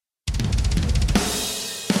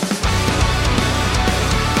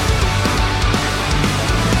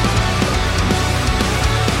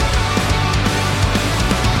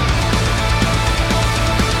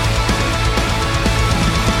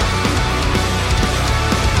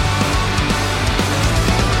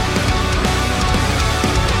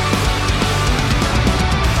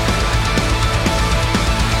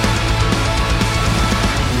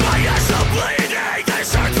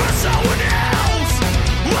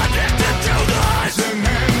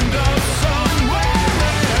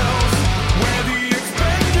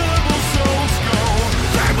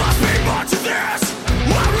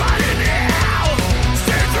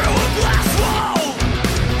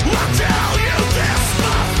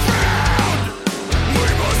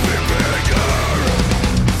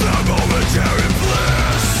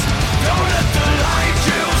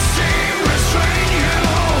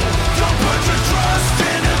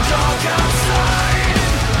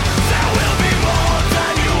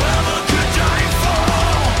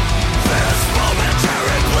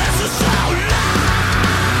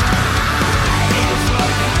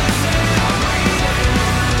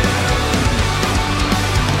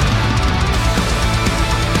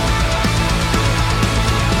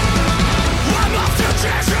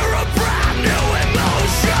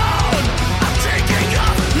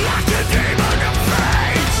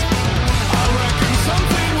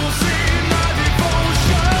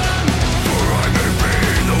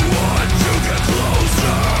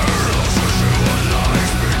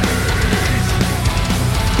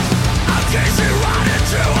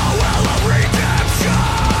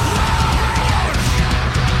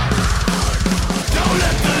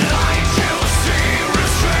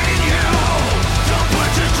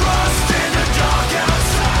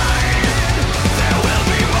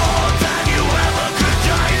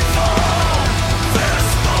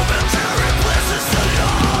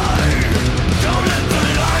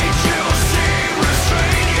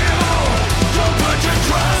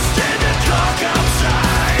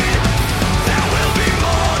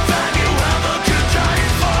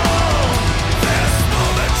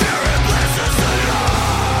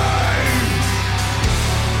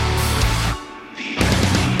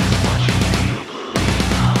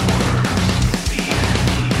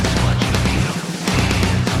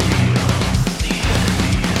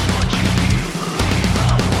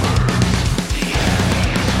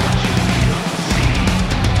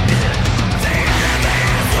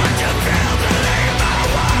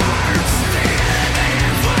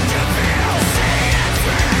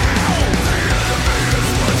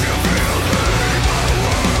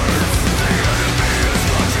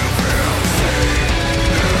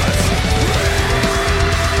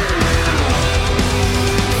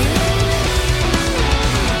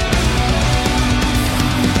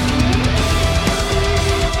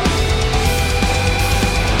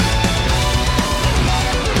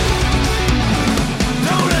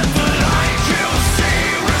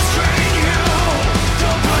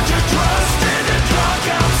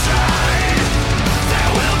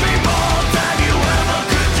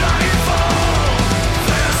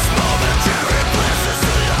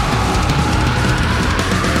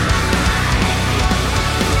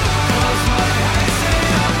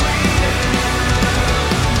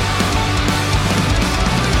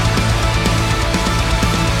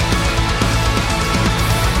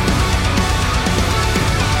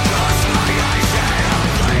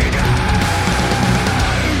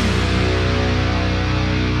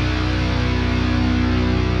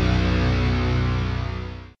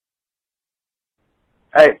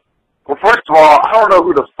 Hey, well, first of all, I don't know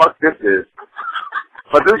who the fuck this is,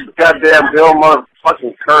 but this is goddamn Bill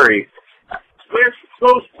motherfucking Curry. West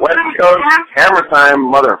Coast Hammer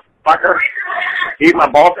Time, motherfucker. Eat my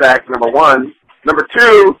ball sack, number one. Number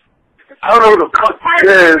two, I don't know who the fuck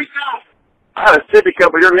this is. I had a sippy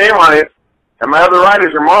cup with your name on it, and my other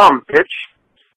rider's your mom, bitch.